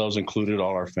 yourselves included,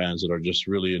 all our fans that are just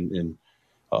really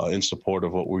in support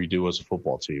of what we do as a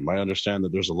football team. I understand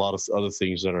that there's a lot of other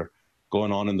things that are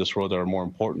going on in this world that are more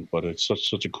important, but it's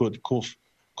such a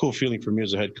cool feeling for me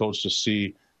as a head coach to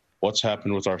see what's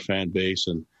happened with our fan base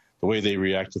and the way they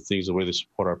react to things, the way they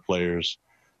support our players,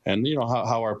 and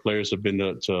how our players have been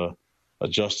to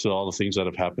adjust to all the things that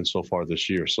have happened so far this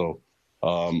year. So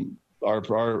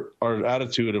our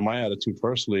attitude and my attitude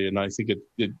personally, and I think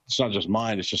it's not just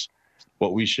mine, it's just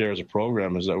what we share as a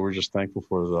program, is that we're just thankful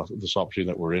for this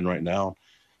opportunity that we're in right now.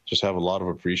 Just have a lot of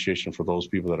appreciation for those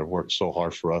people that have worked so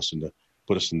hard for us and to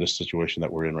put us in this situation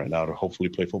that we're in right now to hopefully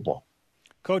play football.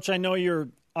 Coach, I know you're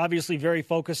obviously very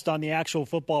focused on the actual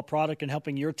football product and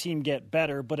helping your team get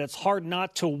better, but it's hard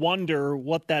not to wonder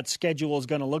what that schedule is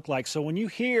going to look like. So when you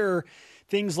hear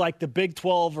things like the Big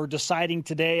 12 are deciding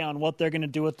today on what they're going to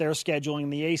do with their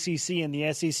scheduling, the ACC and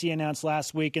the SEC announced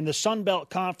last week, and the Sun Belt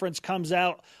Conference comes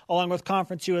out along with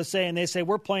Conference USA, and they say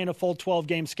we're playing a full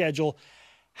 12-game schedule.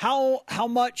 How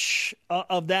much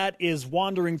of that is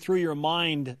wandering through your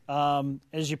mind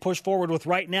as you push forward with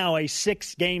right now a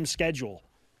 6-game schedule?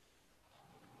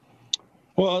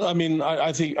 Well, I mean,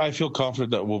 I think I feel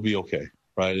confident that we'll be okay,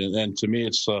 right? And to me,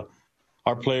 it's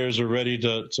our players are ready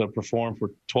to perform for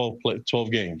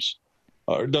 12 games.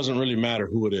 It doesn't really matter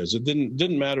who it is. It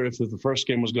didn't matter if the first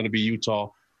game was going to be Utah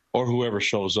or whoever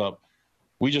shows up.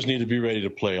 We just need to be ready to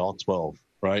play all 12,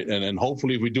 right? And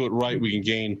hopefully, if we do it right, we can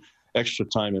gain extra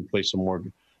time and play some more,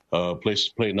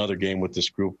 play another game with this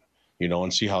group,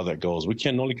 and see how that goes. We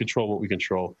can only control what we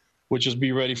control, which is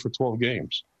be ready for 12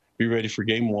 games. Be ready for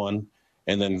game one.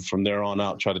 And then from there on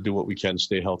out, try to do what we can to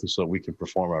stay healthy so that we can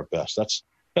perform our best. That's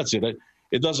it.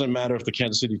 It doesn't matter if the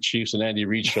Kansas City Chiefs and Andy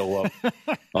Reid show up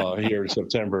here in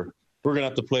September. We're going to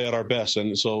have to play at our best.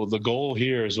 And so the goal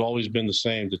here has always been the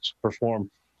same, to perform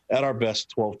at our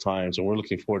best 12 times. And we're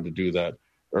looking forward to do that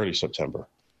early September.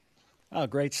 Oh,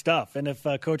 great stuff. And if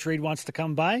Coach Reid wants to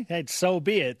come by, hey, so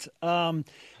be it. I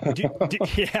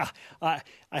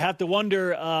have to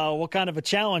wonder what kind of a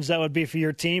challenge that would be for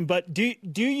your team. But do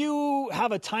you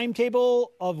have a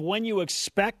timetable of when you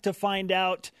expect to find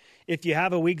out if you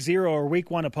have a week 0 or week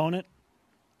 1 opponent?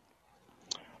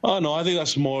 No, I think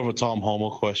that's more of a Tom Homo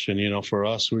question. For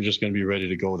us, we're just going to be ready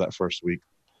to go that first week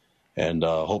and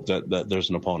hope that there's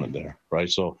an opponent there, right?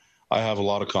 So I have a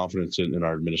lot of confidence in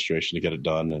our administration to get it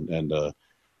done, and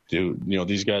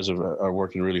these guys are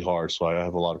working really hard. So I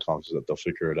have a lot of confidence that they'll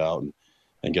figure it out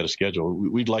and get a schedule.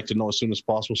 We'd like to know as soon as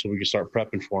possible so we can start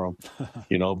prepping for them,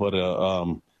 But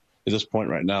at this point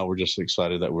right now, we're just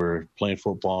excited that we're playing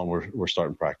football and we're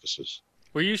starting practices.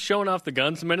 Were you showing off the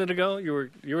guns a minute ago? You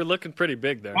were looking pretty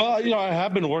big there. Well, I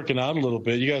have been working out a little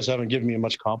bit. You guys haven't given me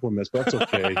much compliments, but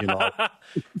that's okay.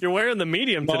 You're wearing the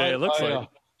medium today. It looks like.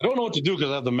 I don't know what to do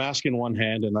because I have the mask in one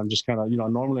hand, and I'm just kind of,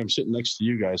 normally I'm sitting next to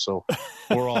you guys, so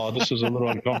this is a little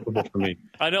uncomfortable for me.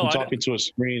 I know. I'm talking to a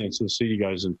screen and to see you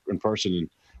guys in person and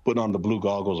putting on the blue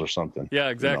goggles or something. Yeah,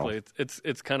 exactly.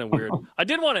 It's kind of weird. I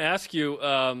did want to ask you,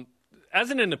 as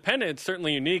an independent, it's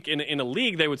certainly unique. In a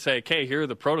league, they would say, okay, here are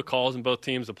the protocols, and both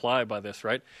teams apply by this,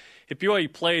 right? If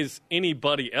BYU plays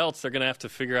anybody else, they're going to have to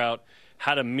figure out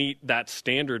how to meet that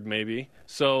standard maybe.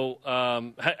 So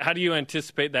how do you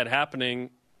anticipate that happening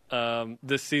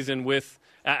this season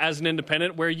as an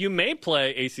independent where you may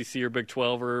play ACC or Big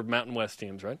 12 or Mountain West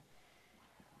teams, right?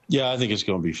 Yeah, I think it's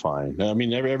going to be fine. I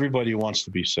mean, everybody wants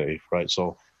to be safe, right?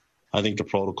 So I think the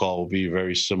protocol will be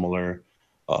very similar.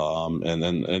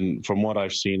 And from what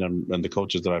I've seen and the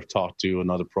coaches that I've talked to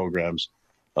and other programs,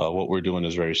 what we're doing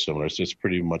is very similar. It's just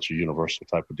pretty much a universal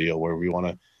type of deal where we want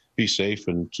to be safe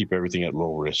and keep everything at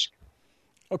low risk.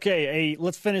 Okay,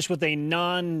 let's finish with a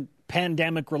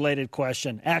non-pandemic related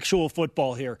question. Actual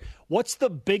football here. What's the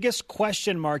biggest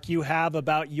question mark you have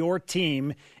about your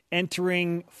team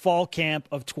entering fall camp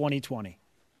of 2020?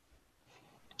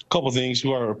 A couple of things.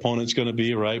 Who our opponent's going to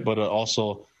be, right? But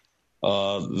also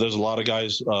there's a lot of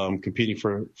guys competing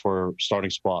for starting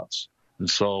spots.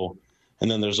 And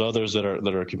then there's others that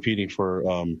are competing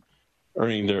for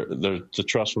earning the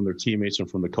trust from their teammates and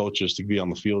from the coaches to be on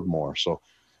the field more. So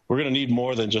we're going to need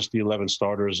more than just the 11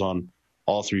 starters on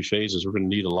all three phases. We're going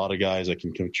to need a lot of guys that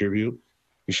can contribute.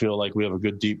 We feel like we have a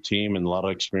good, deep team and a lot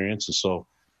of experience. And so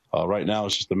right now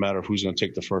it's just a matter of who's going to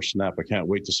take the first snap. I can't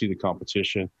wait to see the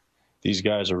competition. These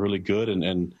guys are really good,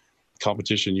 and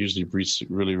competition usually breeds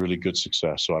really, really good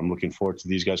success. So I'm looking forward to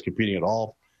these guys competing at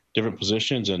all different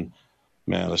positions. And,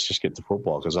 man, let's just get to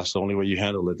football, because that's the only way you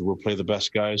handle it. We'll play the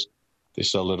best guys. They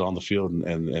sell it on the field,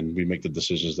 and we make the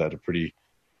decisions that are pretty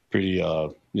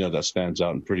that stands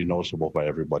out and pretty noticeable by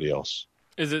everybody else.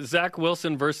 Is it Zach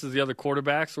Wilson versus the other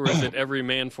quarterbacks, or is it every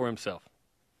man for himself?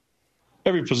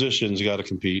 Every position's got to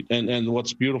compete. And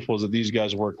what's beautiful is that these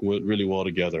guys work really well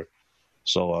together.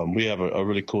 So we have a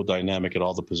really cool dynamic at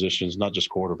all the positions, not just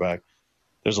quarterback.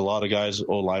 There's a lot of guys,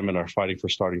 O-linemen, are fighting for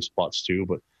starting spots too.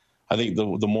 But I think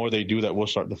the more they do that, we'll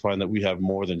start to find that we have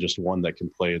more than just one that can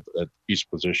play at each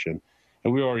position.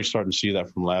 And we're already starting to see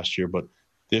that from last year. But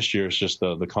this year, it's just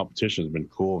the competition has been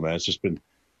cool, man. It's just been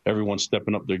everyone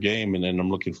stepping up their game, and I'm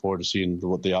looking forward to seeing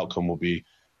what the outcome will be,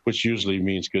 which usually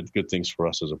means good things for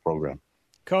us as a program.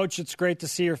 Coach, it's great to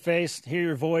see your face, hear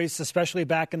your voice, especially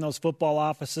back in those football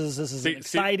offices. This is an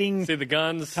exciting see the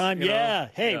guns time. Yeah.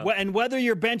 Hey, yeah. And whether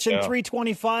you're benching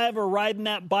 325 or riding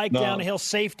that bike down the hill,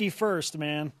 safety first,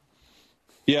 man.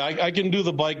 Yeah, I can do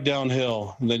the bike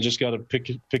downhill, and then just got to pick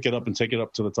it up and take it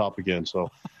up to the top again.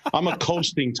 So I'm a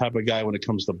coasting type of guy when it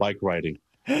comes to bike riding.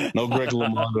 No Greg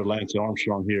LeMond or Lance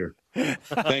Armstrong here.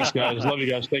 Thanks, guys. Love you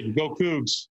guys. Thank you. Go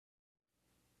Cougs.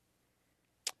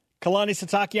 Kalani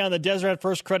Sitake on the Deseret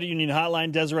First Credit Union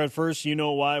Hotline. Deseret First, you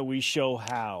know why, we show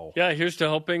how. Yeah, here's to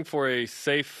hoping for a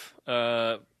safe,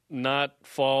 not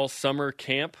fall, summer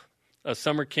camp. A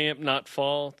summer camp, not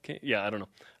fall camp. Yeah, I don't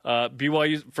know.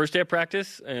 BYU first day of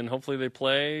practice, and hopefully they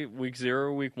play week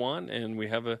 0, week 1, and we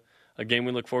have a game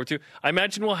we look forward to. I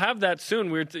imagine we'll have that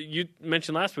soon. You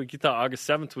mentioned last week you thought August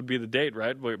 7th would be the date,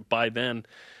 right? By then.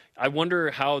 I wonder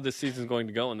how this season is going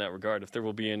to go in that regard, if there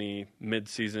will be any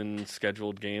mid-season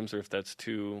scheduled games or if that's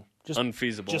too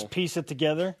unfeasible. Just piece it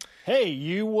together. Hey,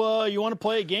 you want to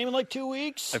play a game in like 2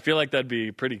 weeks? I feel like that'd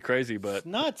be pretty crazy, but it's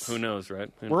nuts. Who knows,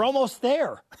 right? We're almost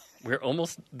there. We're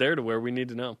almost there to where we need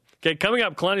to know. Okay, coming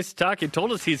up, Kalani Sitake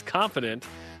told us he's confident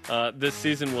this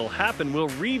season will happen. We'll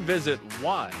revisit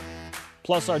why.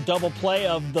 Plus our double play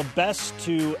of the best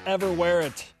to ever wear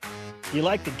it. You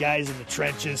like the guys in the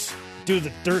trenches. Do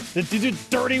the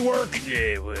dirty work.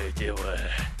 Yeah, what?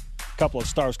 Couple of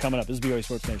stars coming up. This is BYU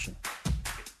Sports Nation.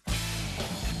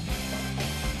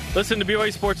 Listen to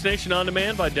BYU Sports Nation on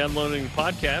demand by downloading the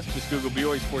podcast. Just Google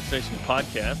BYU Sports Nation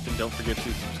podcast, and don't forget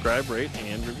to subscribe, rate,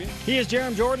 and review. He is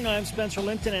Jerem Jordan. I'm Spencer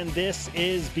Linton, and this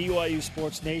is BYU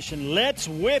Sports Nation. Let's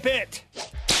whip it.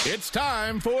 It's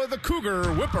time for the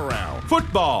Cougar Whip Around.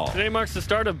 Football. Today marks the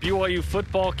start of BYU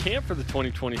football camp for the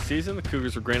 2020 season. The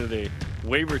Cougars were granted a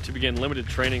waiver to begin limited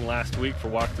training last week for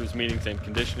walkthroughs, meetings, and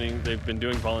conditioning. They've been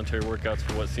doing voluntary workouts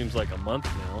for what seems like a month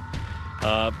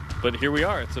now. But here we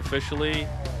are. It's officially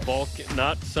fall,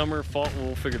 not summer, fall.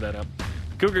 We'll figure that out.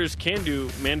 Cougars can do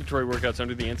mandatory workouts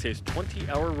under the NCAA's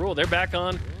 20-hour rule. They're back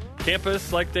on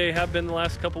campus like they have been the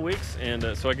last couple weeks,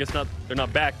 and so I guess they're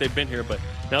not back. They've been here, but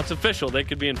now it's official. They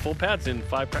could be in full pads in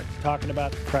 5 practices. Talking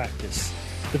about practice.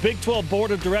 The Big 12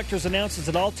 Board of Directors announces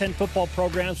that all 10 football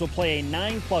programs will play a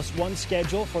 9+1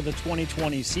 schedule for the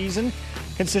 2020 season,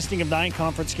 consisting of 9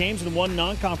 conference games and 1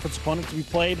 non-conference opponent to be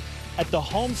played at the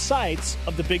home sites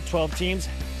of the Big 12 teams.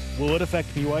 Will it affect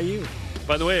BYU?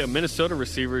 By the way, a Minnesota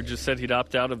receiver just said he'd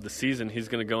opt out of the season. He's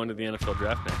going to go into the NFL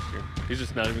draft next year. He's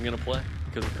just not even going to play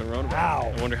because of coronavirus.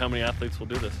 Wow. I wonder how many athletes will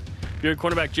do this. BYU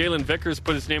cornerback Jalen Vickers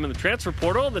put his name in the transfer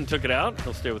portal, then took it out.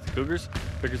 He'll stay with the Cougars.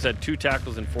 Vickers had 2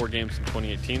 tackles in 4 games in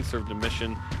 2018, served a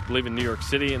mission, I believe, in New York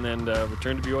City, and then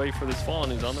returned to BYU for this fall,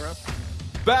 and he's on the roster.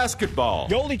 Basketball.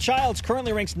 Yoli Childs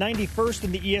currently ranks 91st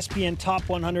in the ESPN Top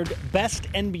 100 Best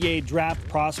NBA Draft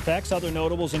Prospects. Other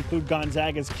notables include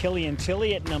Gonzaga's Killian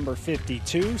Tilly at number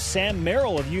 52, Sam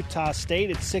Merrill of Utah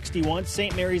State at 61,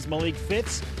 St. Mary's Malik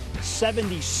Fitz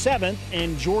 77th,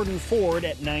 and Jordan Ford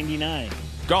at 99.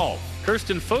 Golf.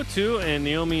 Kirsten Fotu and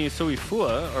Naomi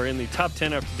Soifua are in the top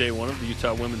 10 after day 1 of the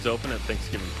Utah Women's Open at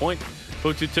Thanksgiving Point.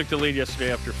 Fotu took the lead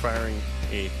yesterday after firing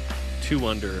a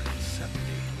 2-under 70.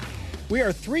 We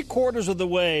are 3/4 of the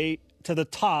way to the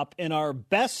top in our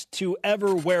best to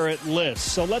ever wear it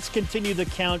list. So let's continue the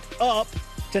count up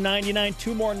to 99.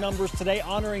 2 more numbers today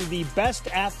honoring the best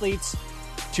athletes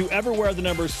to ever wear the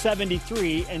numbers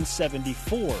 73 and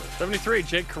 74. 73,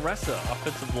 Jake Caressa,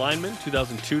 offensive lineman,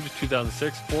 2002 to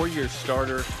 2006, 4-year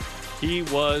starter. He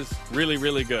was really,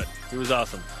 really good. He was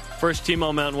awesome. First team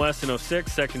All-Mountain West in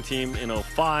 06, second team in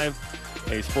 05.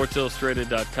 A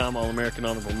SportsIllustrated.com All-American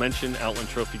Honorable Mention, Outland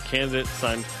Trophy candidate,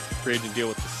 signed free agent deal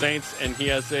with the Saints, and he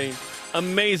has an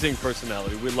amazing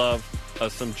personality. We love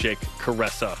some Jake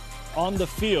Caressa. On the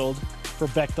field for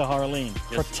Becta Harleen,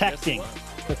 protecting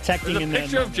There's in a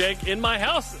picture of Jake in my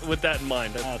house with that in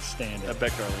mind. Outstanding. At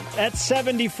Becta Harleen. At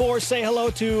 74, say hello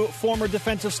to former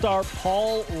defensive star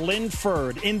Paul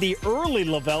Linford in the early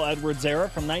Lavelle Edwards era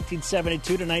from 1972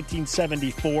 to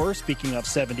 1974. Speaking of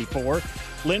 74,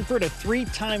 Linford, a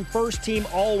 3-time first-team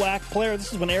All-WAC player.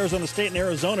 This is when Arizona State and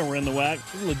Arizona were in the WAC.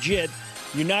 Legit.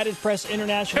 United Press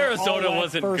International Arizona All-WAC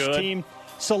wasn't first good. team.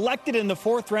 Selected in the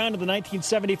 4th round of the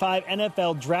 1975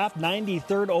 NFL Draft,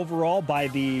 93rd overall by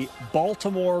the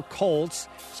Baltimore Colts.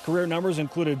 His career numbers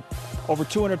included over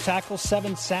 200 tackles,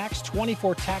 7 sacks,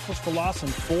 24 tackles for loss,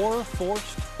 and 4 forced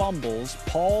fumbles.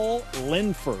 Paul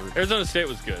Linford. Arizona State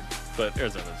was good, but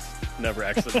Arizona's never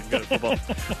actually been good at football.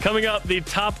 Coming up, the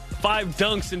top 5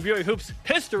 dunks in BYU Hoops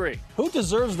history. Who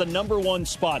deserves the number 1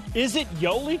 spot? Is it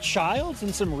Yoli Childs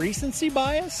and some recency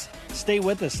bias? Stay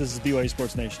with us. This is BYU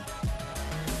Sports Nation.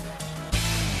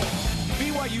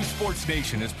 BYU Sports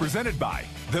Nation is presented by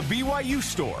The BYU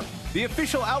Store, the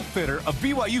official outfitter of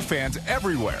BYU fans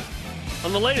everywhere.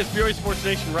 On the latest BYU Sports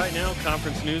Nation right now,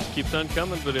 conference news keeps on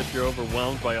coming, but if you're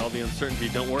overwhelmed by all the uncertainty,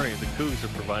 don't worry. The Cougs are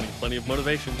providing plenty of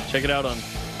motivation. Check it out on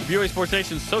the BYU Sports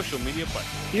Nation's social media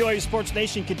platform. BYU Sports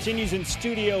Nation continues in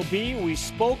Studio B. We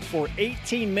spoke for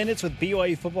 18 minutes with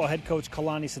BYU football head coach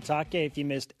Kalani Sitake. If you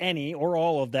missed any or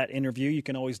all of that interview, you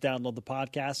can always download the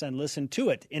podcast and listen to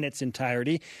it in its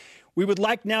entirety. We would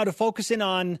like now to focus in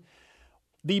on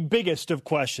the biggest of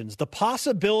questions, the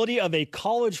possibility of a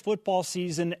college football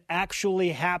season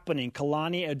actually happening.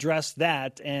 Kalani addressed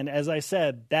that, and as I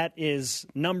said, that is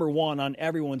number 1 on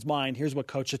everyone's mind. Here's what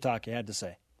Coach Sitake had to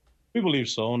say. We believe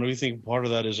so, and we think part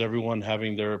of that is everyone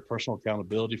having their personal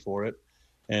accountability for it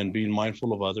and being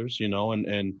mindful of others, and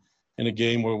in a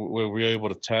game where we're able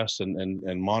to test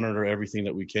and monitor everything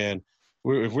that we can,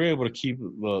 if we're able to keep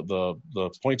the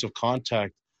points of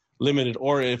contact limited,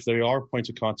 or if there are points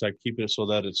of contact, keep it so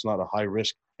that it's not a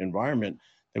high-risk environment,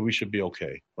 then we should be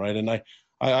okay, right? And I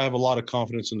have a lot of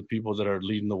confidence in the people that are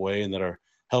leading the way and that are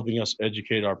helping us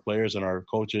educate our players and our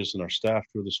coaches and our staff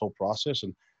through this whole process.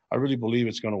 And I really believe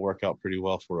it's going to work out pretty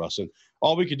well for us. And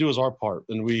all we can do is our part,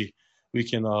 and we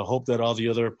can hope that all the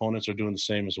other opponents are doing the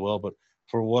same as well. But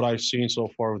for what I've seen so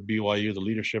far with BYU, the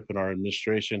leadership in our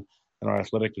administration and our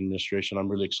athletic administration, I'm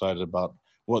really excited about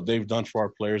what they've done for our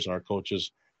players and our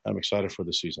coaches. I'm excited for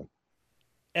the season.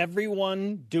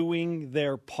 Everyone doing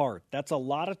their part. That's a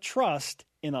lot of trust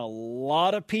in a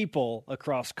lot of people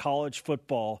across college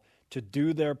football to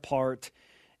do their part,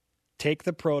 take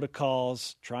the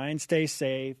protocols, try and stay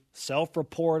safe,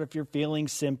 self-report if you're feeling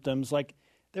symptoms. Like,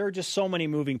 there are just so many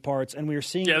moving parts, and we're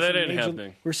seeing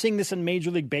we're seeing this in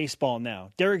Major League Baseball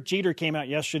now. Derek Jeter came out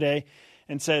yesterday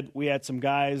and said we had some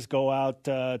guys go out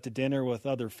to dinner with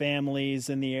other families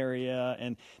in the area,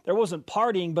 and there wasn't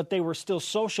partying, but they were still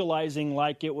socializing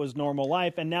like it was normal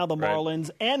life. And now the Marlins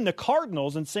and the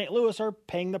Cardinals in St. Louis are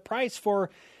paying the price for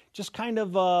just kind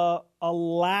of a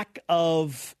lack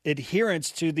of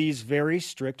adherence to these very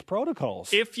strict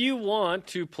protocols. If you want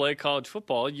to play college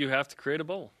football, you have to create a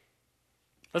bowl.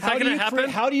 That's not going to happen.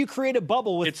 How do you create a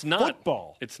bubble with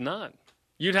football? It's not.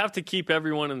 You'd have to keep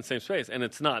everyone in the same space, and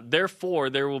it's not. Therefore,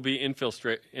 there will be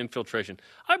infiltration.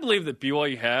 I believe that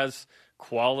BYU has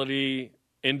quality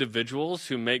individuals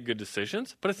who make good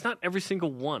decisions, but it's not every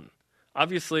single one.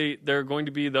 Obviously, there are going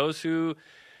to be those who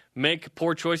make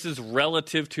poor choices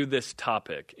relative to this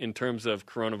topic in terms of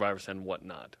coronavirus and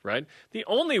whatnot, right? The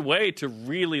only way to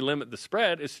really limit the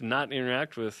spread is to not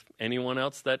interact with anyone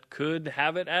else that could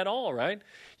have it at all, right?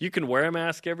 You can wear a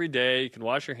mask every day. You can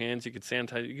wash your hands. You can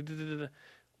sanitize.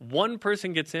 One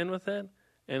person gets in with it,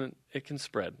 and it can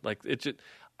spread. Like, it's just,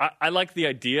 I like the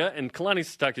idea, and Kalani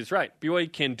Sitake is right.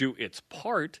 BYU can do its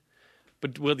part,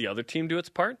 but will the other team do its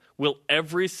part? Will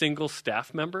every single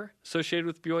staff member associated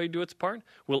with BYU do its part?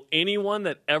 Will anyone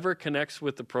that ever connects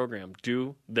with the program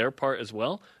do their part as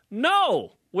well?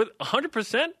 No! With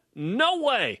 100%? No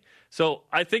way! So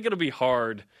I think it'll be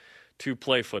hard to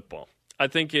play football. I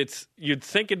think you'd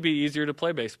think it'd be easier to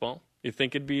play baseball. You'd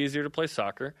think it'd be easier to play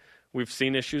soccer. We've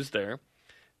seen issues there.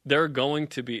 There are going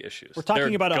to be issues. We're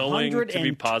talking about going to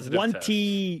be positive tests.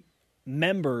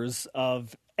 members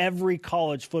of every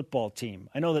college football team.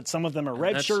 I know that some of them are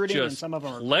redshirting and some of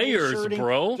them are players,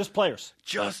 bro. Just players.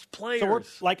 Just players. So we're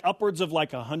like upwards of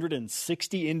like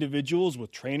 160 individuals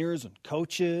with trainers and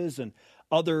coaches and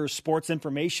other sports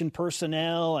information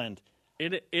personnel, and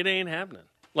it ain't happening.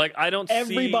 Like, I don't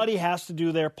everybody has to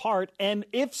do their part, and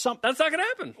if that's not going to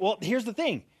happen. Well, here's the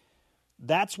thing.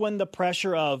 That's when the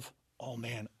pressure of, oh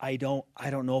man, I don't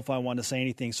know if I want to say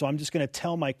anything, so I'm just going to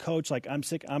tell my coach, like, I'm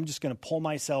sick. I'm just going to pull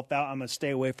myself out. I'm going to stay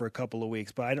away for a couple of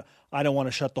weeks, but I don't want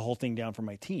to shut the whole thing down for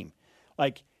my team.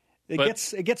 Like,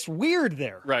 it gets weird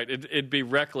there. Right. It'd be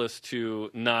reckless to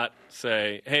not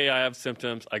say, hey, I have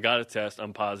symptoms. I got a test.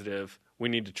 I'm positive. We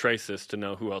need to trace this to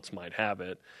know who else might have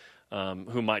it,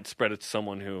 who might spread it to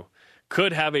someone who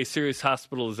could have a serious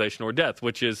hospitalization or death,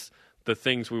 which is the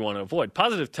things we want to avoid.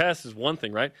 Positive test is one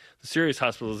thing, right? The serious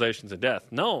hospitalizations and death.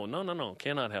 No.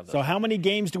 Cannot have that. So how many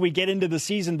games do we get into the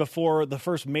season before the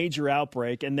first major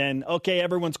outbreak, and then, okay,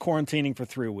 everyone's quarantining for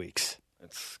 3 weeks?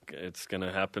 It's going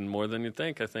to happen more than you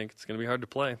think. I think it's going to be hard to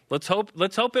play. Let's hope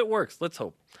it works. Let's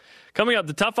hope. Coming up,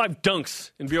 the top 5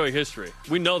 dunks in BYU history.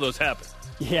 We know those happen.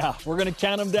 Yeah, we're going to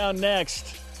count them down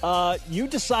next. You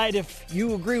decide if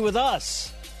you agree with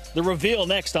us. The reveal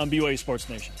next on BYU Sports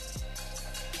Nation.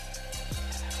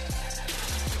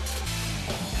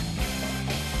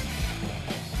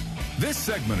 This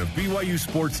segment of BYU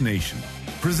Sports Nation,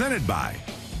 presented by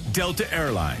Delta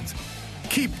Airlines.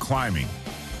 Keep climbing.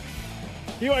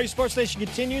 BYU Sports Nation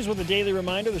continues with a daily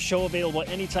reminder. The show available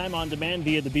anytime on demand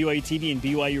via the BYU TV and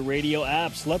BYU radio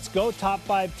apps. Let's go. Top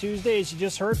 5 Tuesday, as you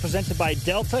just heard, presented by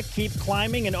Delta. Keep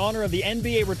climbing in honor of the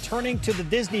NBA returning to the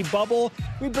Disney bubble.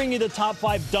 We bring you the top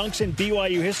 5 dunks in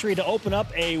BYU history to open up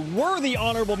a worthy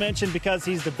honorable mention because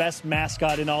he's the best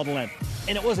mascot in all the land.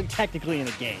 And it wasn't technically in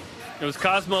a game. It was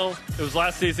Cosmo. It was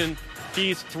last season.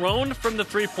 He's thrown from the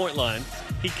three-point line.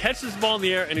 He catches the ball in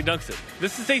the air, and he dunks it.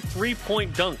 This is a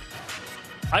three-point dunk.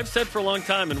 I've said for a long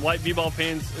time, and White B-Ball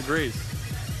Pains agrees,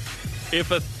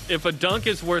 if a dunk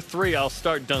is worth 3, I'll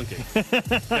start dunking.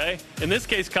 Okay? In this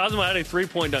case, Cosmo had a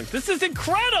three-point dunk. This is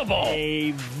incredible!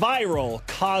 A viral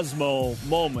Cosmo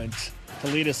moment to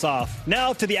lead us off.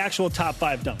 Now to the actual top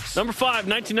 5 dunks. Number 5,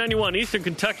 1991, Eastern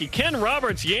Kentucky. Ken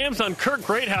Roberts yams on Kirk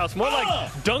Greathouse. More like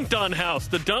dunked on house.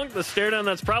 The dunk, the stare down,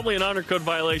 that's probably an honor code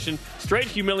violation. Straight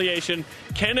humiliation.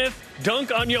 Kenneth,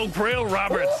 dunk on yo Grail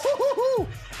Roberts.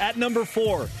 At number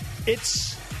 4,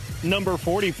 it's number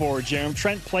 44, Jerem.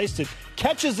 Trent placed it,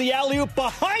 catches the alley-oop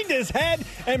behind his head,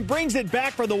 and brings it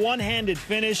back for the one-handed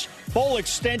finish. Full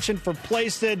extension for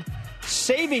Plaisted,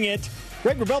 saving it.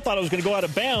 Greg Wrubell thought it was going to go out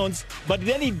of bounds, but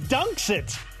then he dunks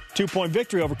it. 2-point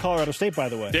victory over Colorado State, by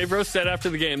the way. Dave Rose said after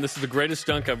the game, this is the greatest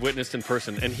dunk I've witnessed in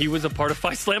person, and he was a part of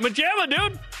Phi Slamma Jamma,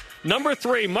 dude! Number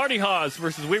 3, Marty Haas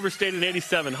versus Weber State in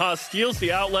 87. Haas steals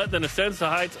the outlet, then ascends to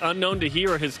heights unknown to he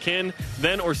or his kin,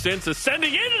 then or since,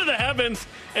 ascending into the heavens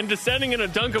and descending in a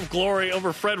dunk of glory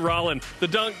over Fred Rollin. The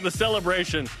dunk, the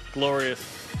celebration, glorious.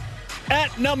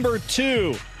 At number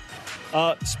 2,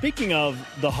 speaking of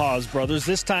the Haas brothers,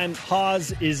 this time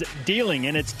Haas is dealing,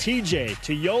 and it's TJ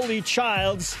to Yoli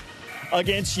Childs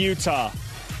against Utah.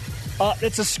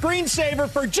 It's a screensaver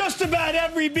for just about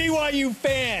every BYU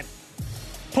fan.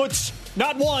 Puts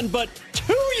not one, but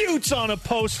 2 Utes on a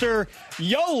poster.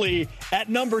 Yoli at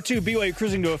number 2, BYU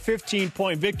cruising to a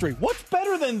 15-point victory. What's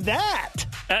better than that?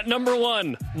 At number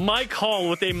 1, Mike Hall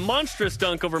with a monstrous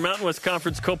dunk over Mountain West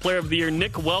Conference Co-Player of the Year,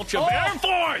 Nick Welch of Air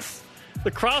Force. The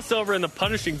crossover and the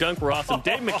punishing dunk were awesome.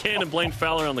 Dave McCann and Blaine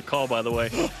Fowler on the call, by the way.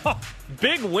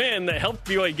 Big win that helped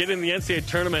BYU get in the NCAA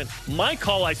tournament. Mike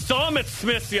Hall, I saw him at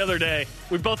Smith's the other day.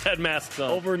 We both had masks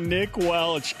on. Over Nick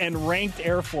Welch and ranked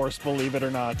Air Force, believe it or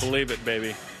not. Believe it,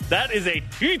 baby. That is a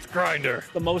teeth grinder.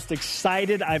 The most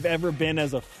excited I've ever been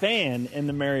as a fan in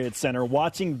the Marriott Center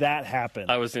watching that happen.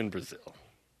 I was in Brazil.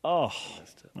 Oh,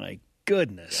 my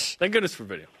goodness. Thank goodness for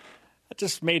video. That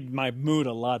just made my mood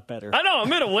a lot better. I know.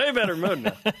 I'm in a way better mood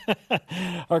now.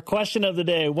 Our question of the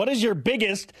day. What is your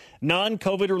biggest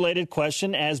non-COVID related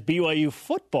question as BYU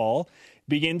football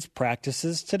begins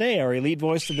practices today? Our elite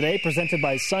voice of the day presented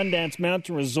by Sundance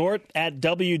Mountain Resort at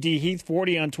WD Heath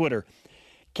 40 on Twitter.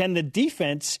 Can the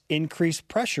defense increase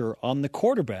pressure on the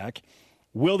quarterback?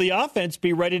 Will the offense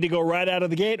be ready to go right out of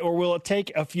the gate, or will it take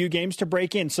a few games to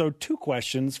break in? So 2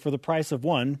 questions for the price of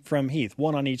 1 from Heath,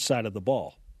 1 on each side of the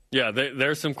ball. Yeah,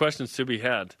 there's some questions to be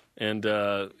had. And,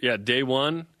 day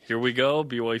 1, here we go,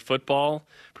 BYU football,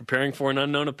 preparing for an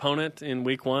unknown opponent in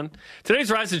week 1. Today's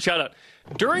Rise and Shout-Out.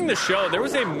 During the show, there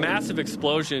was a massive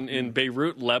explosion in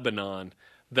Beirut, Lebanon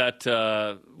that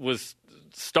was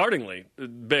startlingly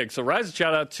big. So Rise and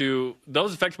Shout-Out to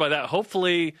those affected by that.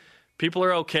 Hopefully People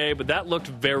are okay, but that looked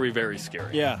very, very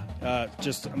scary. Yeah,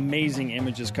 just amazing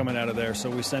images coming out of there. So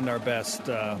we send our best,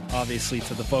 obviously,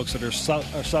 to the folks that are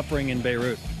suffering in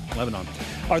Beirut, Lebanon.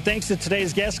 Our thanks to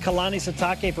today's guest, Kalani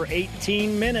Sitake, for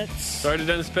 18 minutes. Sorry to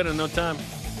Dennis Pitta, no time.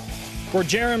 For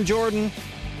Jerem Jordan,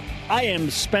 I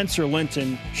am Spencer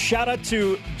Linton. Shout out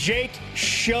to Jake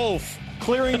Schoaf,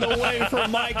 clearing the way for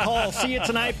Mike Hall. See you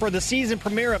tonight for the season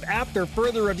premiere of After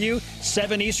Further Review,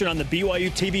 7 Eastern on the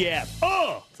BYU TV app.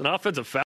 It's an offensive foul.